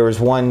 there was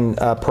one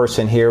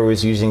person here who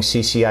was using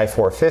CCI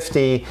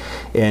 450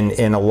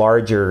 in a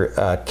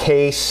larger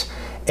case,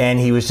 and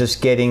he was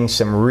just getting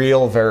some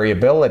real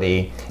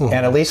variability. And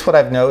at least what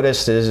I've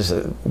noticed is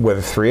with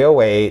a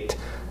 308,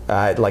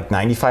 like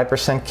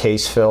 95%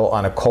 case fill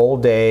on a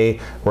cold day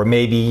where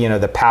maybe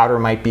the powder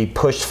might be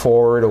pushed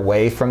forward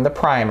away from the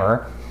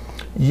primer,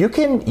 you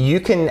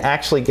can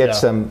actually get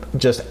some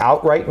just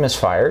outright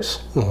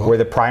misfires where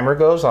the primer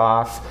goes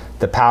off,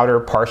 the powder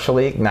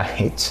partially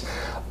ignites,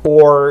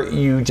 or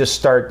you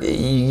just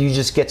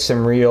get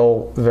some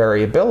real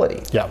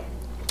variability. Yeah.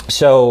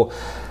 So,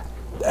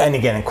 and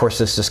again, of course,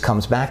 this just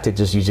comes back to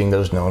just using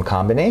those known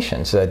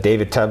combinations.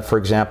 David Tubb, for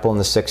example, in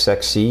the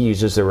 6XC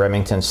uses the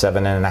Remington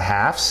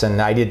 7.5s, and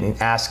I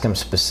didn't ask him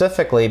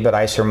specifically, but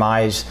I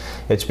surmise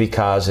it's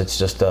because it's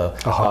just a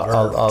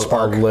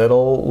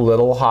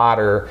little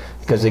hotter,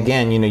 because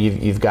again,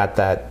 you've got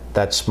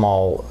that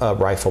small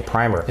rifle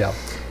primer. Yeah.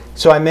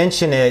 So I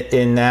mention it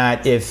in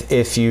that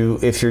if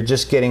you're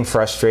just getting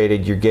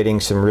frustrated, you're getting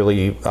some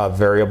really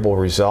variable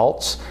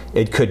results.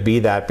 It could be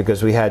that,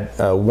 because we had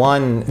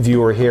one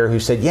viewer here who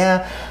said,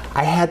 "Yeah,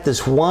 I had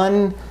this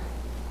one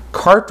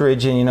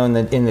cartridge, and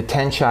in the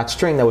 10-shot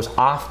string that was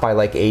off by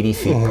like 80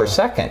 feet per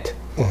second,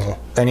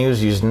 and he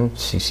was using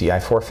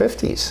CCI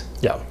 450s."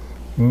 Yeah.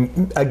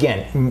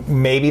 Again,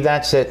 maybe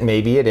that's it,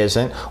 maybe it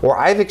isn't. Or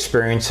I've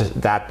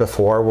experienced that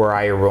before, where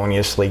I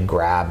erroneously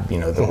grab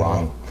the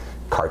wrong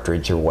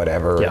cartridge or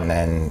whatever, and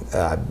then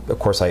of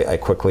course I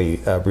quickly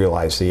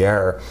realized the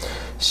error.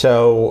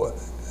 So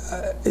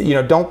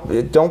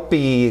don't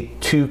be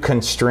too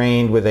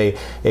constrained with a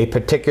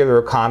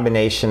particular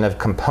combination of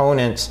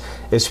components,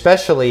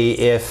 especially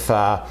if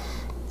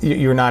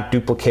you're not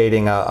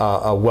duplicating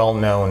a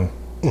well-known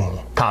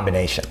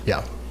combination.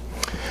 Yeah.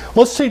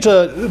 Let's change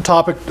the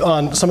topic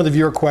on some of the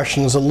viewer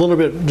questions a little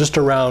bit, just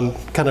around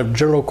kind of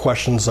general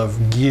questions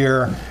of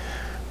gear.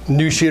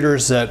 New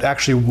shooters that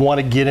actually want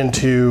to get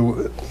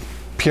into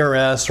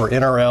PRS or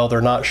NRL,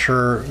 they're not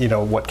sure,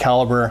 what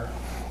caliber.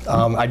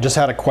 I just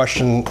had a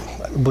question,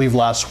 I believe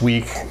last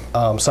week.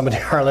 Somebody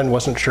in Ireland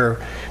wasn't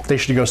sure if they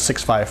should go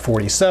 6.5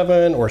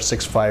 47 or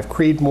 6.5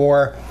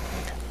 Creedmoor.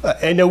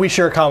 I know we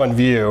share a common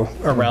view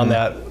around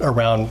that,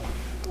 around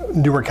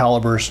newer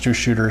calibers, two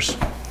shooters.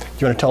 Do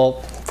you want to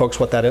tell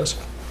folks what that is?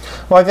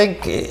 Well, I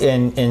think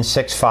in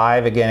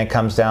 6.5, again, it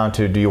comes down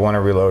to, do you want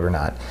to reload or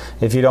not?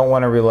 If you don't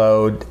want to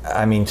reload,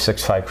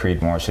 6.5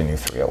 Creedmoor is a new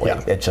 308.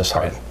 Yeah. It's just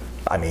hard.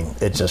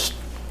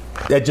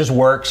 It just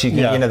works. You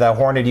can, the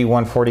Hornady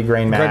 140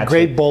 grain match.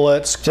 Great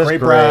bullets, great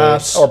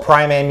brass. Or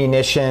prime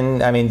ammunition.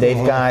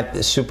 They've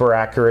got super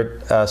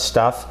accurate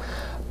stuff.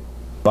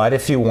 But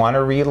if you want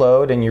to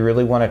reload and you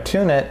really want to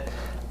tune it,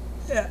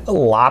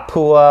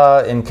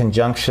 Lapua, in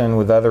conjunction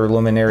with other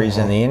luminaries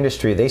in the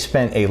industry, they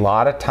spent a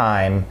lot of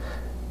time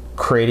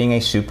creating a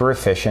super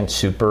efficient,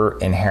 super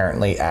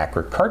inherently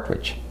accurate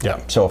cartridge. Yeah.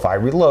 So if I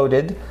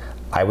reloaded,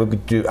 I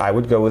would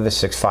go with a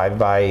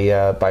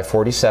 6.5 by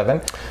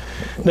 47.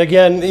 And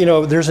again,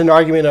 there's an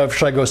argument of,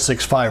 should I go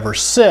 6.5 or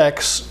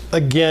 6?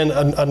 Again,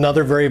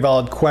 another very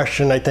valid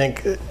question. I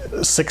think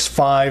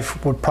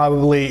 6.5 would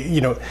probably,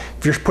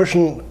 if you're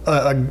pushing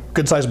a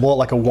good sized bullet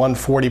like a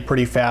 140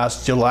 pretty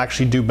fast, you'll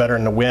actually do better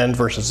in the wind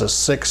versus a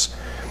 6.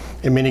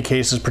 In many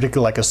cases,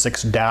 particularly like a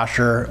 6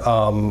 Dasher.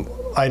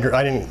 I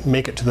didn't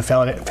make it to the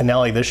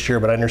finale this year,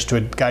 but I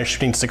understood guys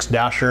shooting 6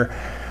 Dasher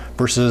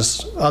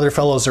versus other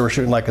fellows that were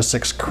shooting like a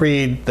 6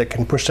 Creed that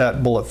can push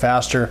that bullet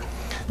faster.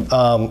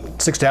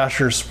 6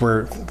 Dashers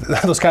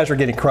those guys were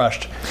getting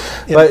crushed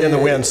in the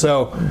wind.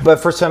 But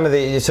for some of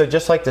so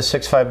just like the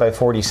 6.5 by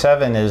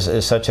 47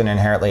 is such an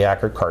inherently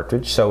accurate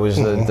cartridge, so is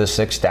the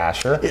 6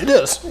 Dasher. It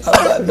is.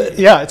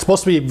 Yeah, it's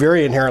supposed to be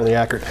very inherently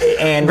accurate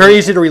and very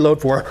easy to reload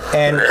for,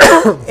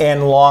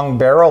 and long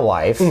barrel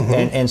life,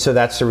 and so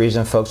that's the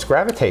reason folks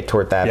gravitate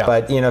toward that. Yeah.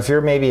 But if you're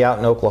maybe out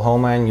in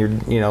Oklahoma and you're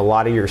a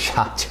lot of your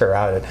shots are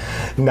out at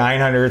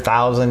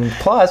 900,000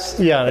 plus.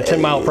 Yeah, a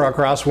 10-mile per hour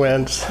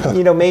crosswind.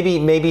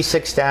 Maybe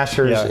 6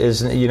 Dashers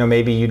is,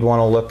 maybe you'd want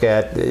to look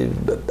at,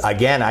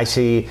 again, I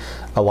see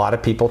a lot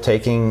of people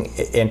taking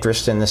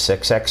interest in the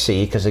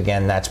 6XC, because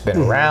again, that's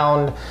been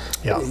around.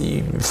 Yeah.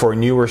 For a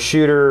newer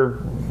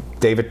shooter,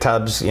 David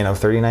Tubbs,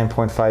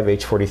 39.5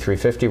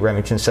 H4350,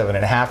 Remington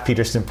 7.5,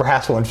 Peterson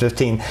Brass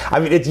 115.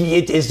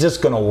 It's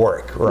just going to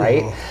work,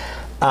 right?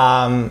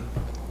 But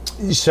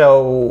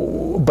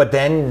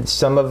then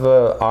some of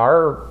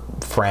our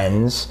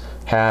friends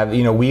have,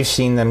 we've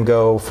seen them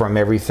go from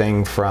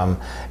everything from,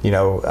 a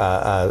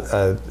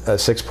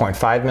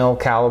 6.5 mil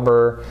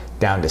caliber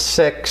down to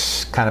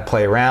 6, kind of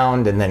play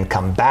around, and then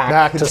come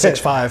back to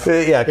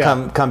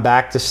 6.5. Come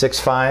back to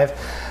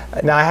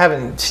 6.5. Now, I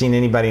haven't seen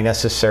anybody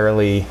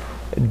necessarily,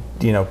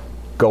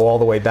 go all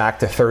the way back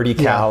to 30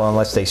 cal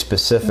unless they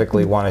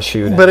specifically want to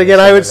shoot. But again,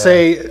 I would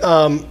say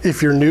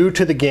if you're new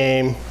to the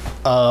game,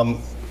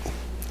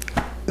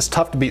 it's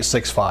tough to beat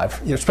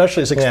 6.5,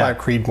 especially a 6.5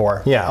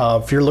 Creedmoor. Yeah.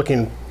 If you're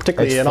looking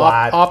particularly an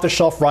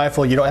off-the-shelf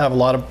rifle, you don't have a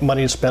lot of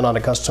money to spend on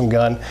a custom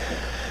gun,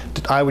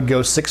 I would go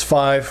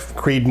 6.5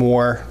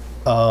 Creedmoor,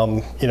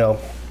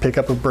 pick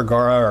up a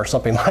Bergara or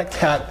something like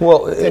that.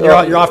 Well, and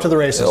you're off to the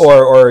races.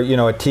 Or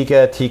a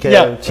Tikka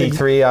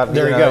T3.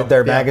 There you go.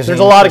 Their magazines. There's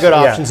a lot of good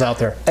options out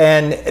there.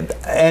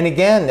 And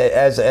again,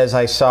 as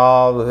I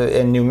saw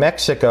in New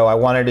Mexico, I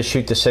wanted to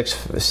shoot the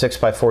 6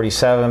 by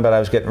 47, but I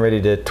was getting ready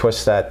to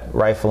twist that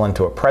rifle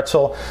into a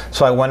pretzel.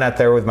 So I went out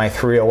there with my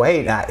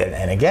 308,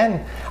 and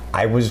again,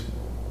 I was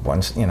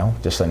one's, you know,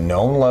 just a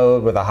known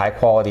load with a high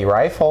quality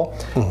rifle.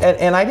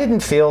 And I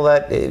didn't feel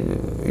that,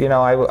 you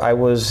know,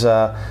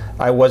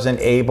 I wasn't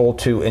able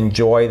to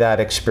enjoy that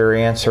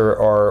experience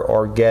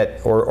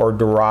or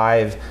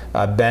derive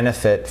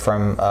benefit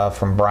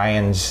from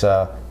Brian's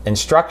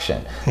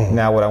instruction.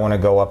 Now, would I want to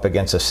go up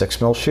against a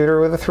 6mm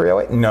shooter with a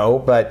 308? No,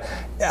 but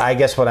I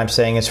guess what I'm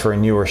saying is, for a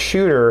newer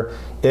shooter,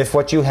 if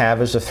what you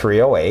have is a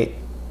 308,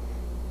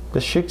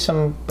 just shoot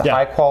some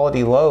high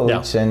quality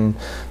loads, and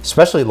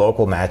especially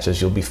local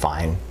matches, you'll be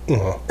fine.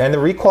 And the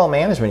recoil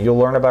management, you'll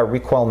learn about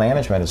recoil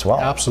management as well.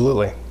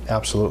 Absolutely,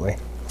 absolutely.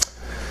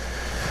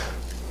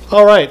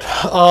 All right,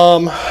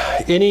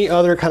 any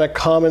other kind of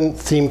common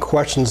theme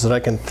questions that I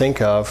can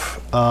think of?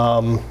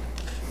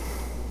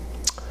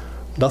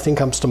 Nothing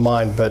comes to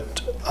mind,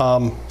 but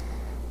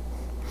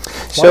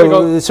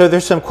so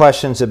there's some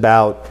questions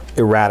about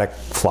erratic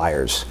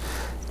flyers.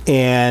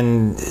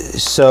 And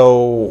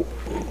so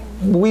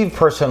we've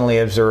personally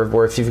observed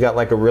where if you've got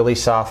like a really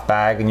soft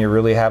bag and you're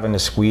really having to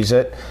squeeze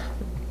it,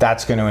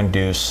 that's going to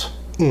induce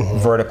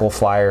vertical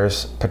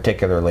flyers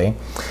particularly.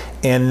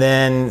 And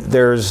then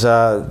there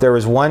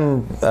was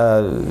one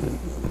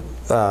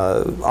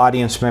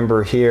audience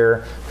member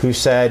here who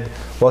said,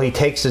 well, he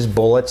takes his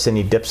bullets and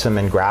he dips them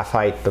in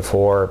graphite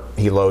before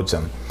he loads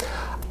them.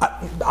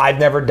 I've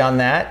never done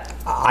that.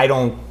 I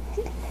don't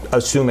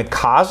assume it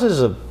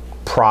causes a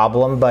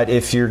problem, but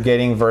if you're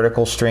getting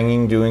vertical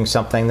stringing, doing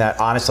something that,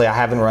 honestly, I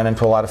haven't run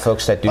into a lot of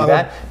folks that do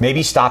that.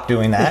 Maybe stop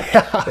doing that.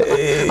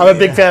 I'm a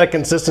big fan of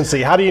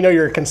consistency. How do you know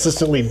you're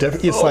consistently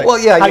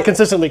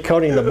consistently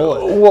coating the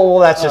bullet? Well,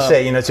 that's just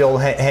it. You know, it's the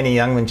old Henny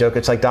Youngman joke.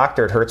 It's like,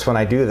 doctor, it hurts when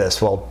I do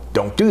this. Well,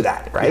 don't do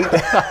that, right?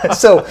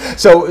 so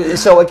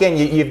again,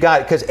 you've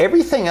got, because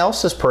everything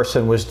else this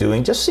person was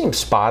doing just seemed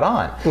spot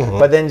on.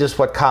 But then just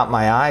what caught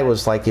my eye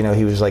was, like, you know,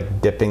 he was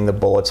like dipping the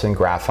bullets in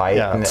graphite.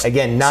 And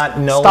again, not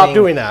knowing. Stop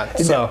doing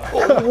that. So.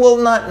 Well,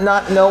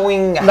 not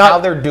knowing how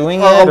they're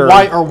doing it,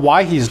 or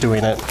why he's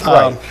doing it.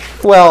 Right.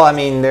 Well, I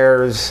mean,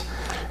 there's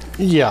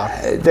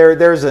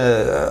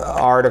a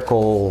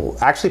article.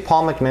 Actually,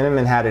 Paul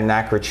McMiniman had an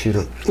accurate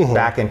shooter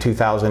back in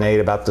 2008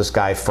 about this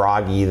guy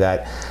Froggy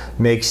that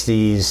makes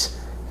these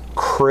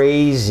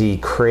crazy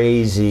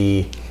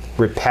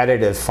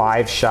repetitive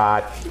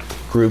 5-shot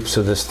groups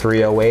of this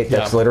 308.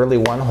 That's literally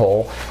one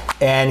hole,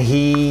 and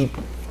he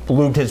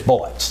lubed his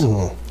bullets.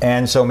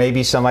 And so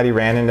maybe somebody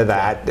ran into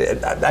that.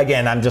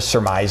 Again, I'm just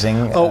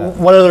surmising.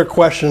 One other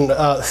question,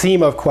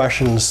 theme of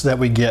questions that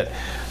we get: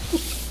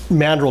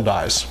 mandrel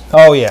dies.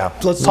 Oh yeah.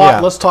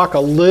 Let's talk a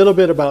little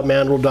bit about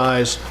mandrel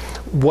dies.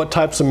 What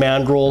types of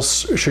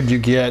mandrels should you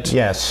get?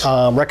 Yes.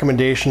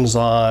 Recommendations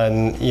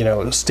on, you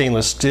know,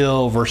 stainless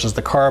steel versus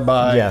the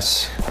carbide.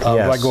 Yes. Do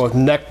I go with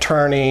neck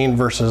turning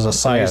versus a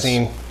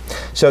sizing? Yes.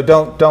 So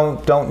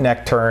don't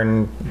neck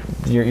turn.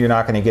 You're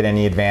not going to get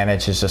any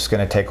advantage. It's just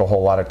going to take a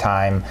whole lot of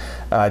time.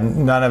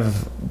 None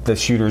of the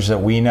shooters that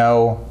we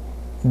know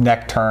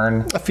neck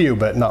turn. A few,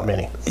 but not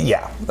many.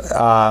 Yeah.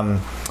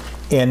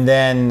 And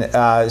then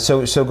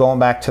so going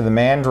back to the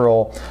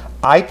mandrel,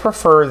 I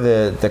prefer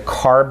the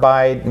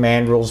carbide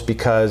mandrels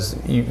because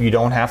you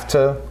don't have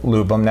to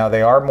lube them. Now,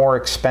 they are more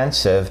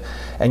expensive,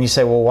 and you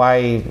say, well,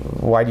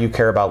 why do you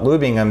care about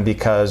lubing them?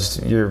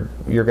 Because you're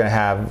going to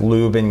have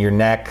lube in your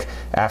neck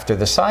after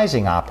the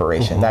sizing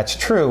operation. That's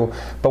true,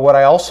 but what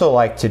I also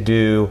like to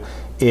do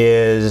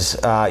is,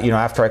 you know,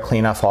 after I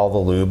clean off all the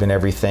lube and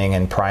everything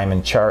and prime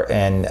it, Scott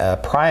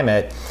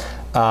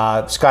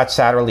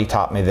Satterley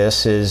taught me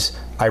this, is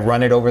I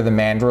run it over the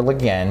mandrel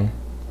again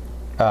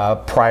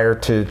prior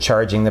to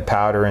charging the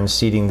powder and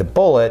seating the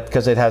bullet,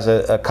 because it has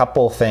a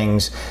couple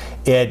things.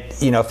 It,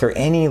 you know, if there are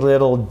any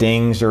little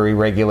dings or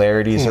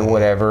irregularities or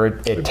whatever,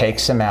 it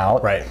takes them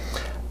out. Right.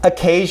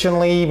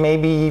 Occasionally,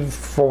 maybe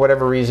for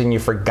whatever reason, you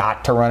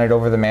forgot to run it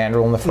over the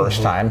mandrel in the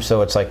first time,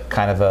 so it's like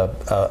kind of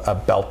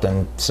a belt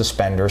and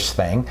suspenders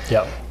thing.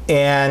 Yep.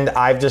 And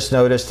I've just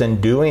noticed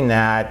in doing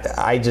that,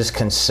 I just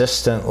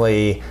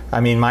consistently,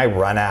 I mean, my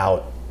run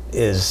out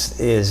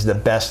is the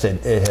best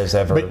it has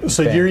ever been.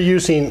 So you're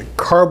using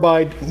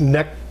carbide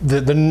neck,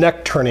 the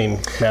neck turning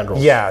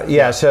mandrels.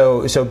 Yeah.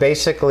 So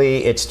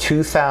basically it's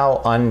 2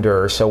 thou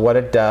under. So what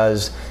it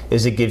does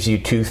is it gives you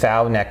 2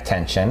 thou neck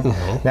tension.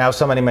 Now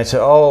somebody might say,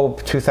 oh,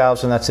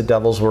 2,000, that's a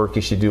devil's work.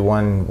 You should do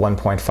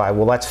 1.5.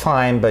 Well, that's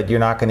fine, but you're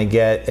not going to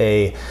get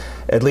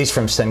at least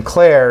from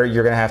Sinclair,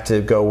 you're going to have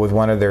to go with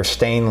one of their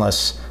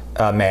stainless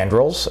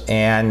mandrels,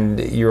 and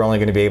you're only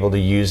going to be able to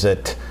use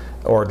it,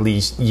 or at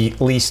least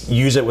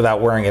use it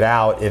without wearing it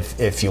out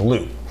if you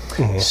lube.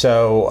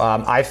 So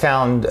I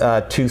found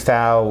 2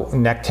 thou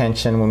neck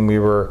tension when we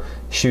were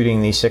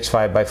shooting the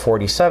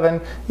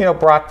 6.5x47, you know,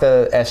 brought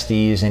the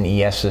SDs and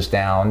ESs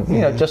down, you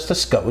know, just a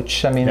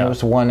scotch. I mean, it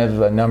was one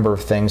of a number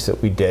of things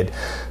that we did.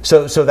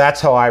 So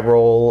that's how I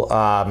roll.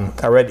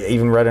 I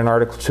even read an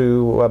article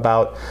too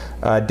about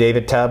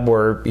David Tubb,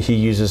 where he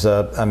uses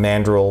a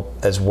mandrel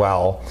as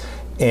well.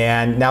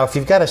 And now if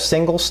you've got a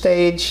single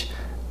stage,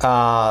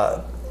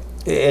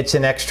 it's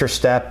an extra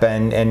step,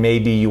 and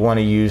maybe you want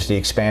to use the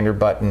expander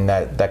button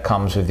that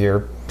comes with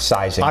your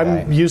sizing.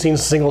 I'm using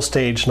single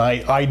stage, and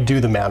I do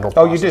the mandrel process.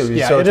 Oh, you do?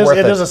 Yeah, so it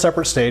is a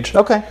separate stage.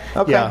 Okay.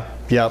 Yeah.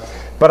 Yeah.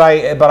 But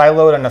I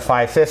load on the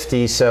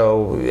 550,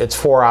 so it's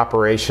 4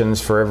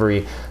 operations for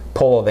every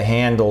pull of the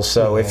handle.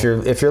 So if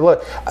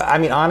you're I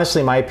mean,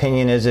 honestly, my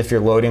opinion is if you're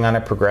loading on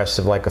a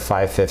progressive like a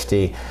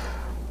 550,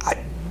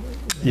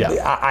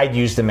 I'd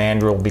use the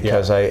mandrel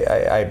because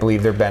I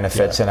believe their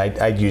benefits, and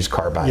I'd use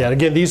carbide. Yeah, and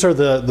again, these are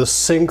the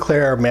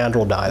Sinclair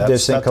mandrel die.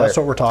 That's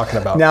what we're talking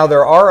about. Now,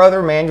 there are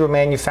other mandrel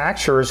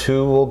manufacturers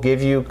who will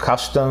give you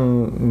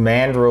custom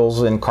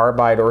mandrels in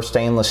carbide or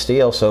stainless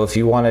steel. So if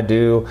you want to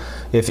do,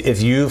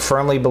 if you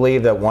firmly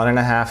believe that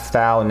 1.5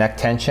 thou neck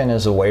tension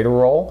is a way to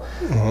roll,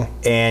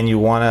 and you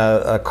want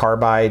a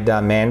carbide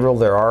mandrel,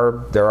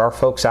 there are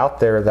folks out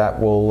there that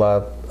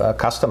will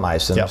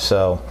customize them.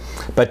 So,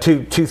 but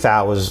 2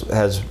 thou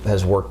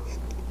has worked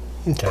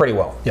pretty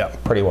well.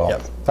 Pretty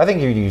well. I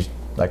think you use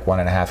like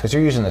 1.5 because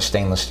you're using the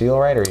stainless steel,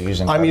 right? Or are you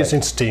using? I'm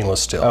using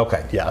stainless steel.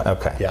 Okay. Yeah.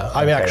 Okay. Yeah.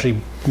 I actually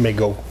may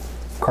go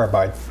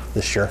carbide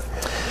this year.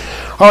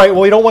 All right.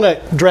 Well, we don't want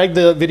to drag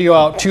the video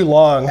out too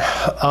long.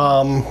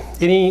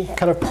 Any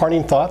kind of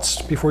parting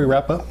thoughts before we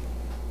wrap up?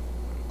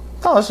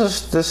 Oh,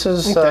 this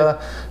is.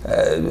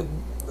 Okay.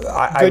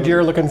 Good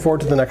year. Looking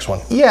forward to the next one.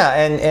 Yeah,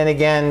 and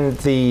again,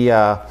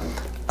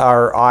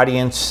 our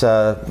audience,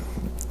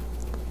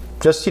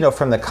 just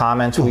from the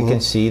comments, we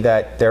can see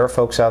that there are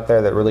folks out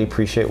there that really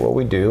appreciate what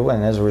we do,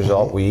 and as a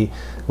result, we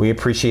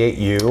appreciate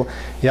you.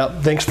 Yeah,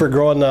 thanks for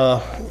growing,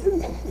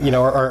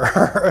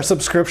 our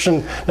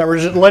subscription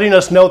numbers, letting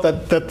us know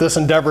that this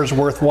endeavor is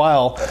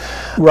worthwhile.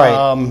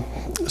 Right.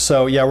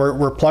 So yeah,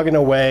 we're plugging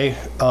away.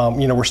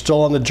 We're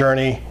still on the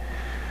journey.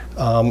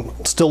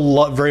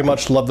 Still very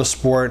much love the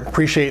sport.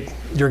 Appreciate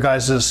your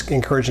guys'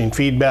 encouraging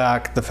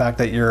feedback, the fact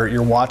that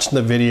you're watching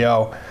the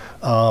video.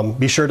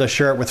 Be sure to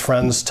share it with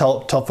friends.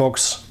 Tell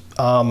folks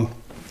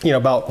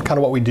about kind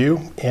of what we do,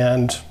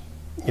 and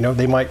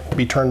they might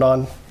be turned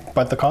on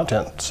by the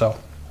content. So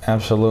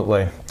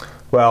absolutely.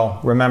 Well,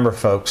 remember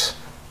folks,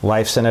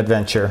 life's an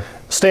adventure.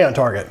 Stay on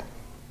target.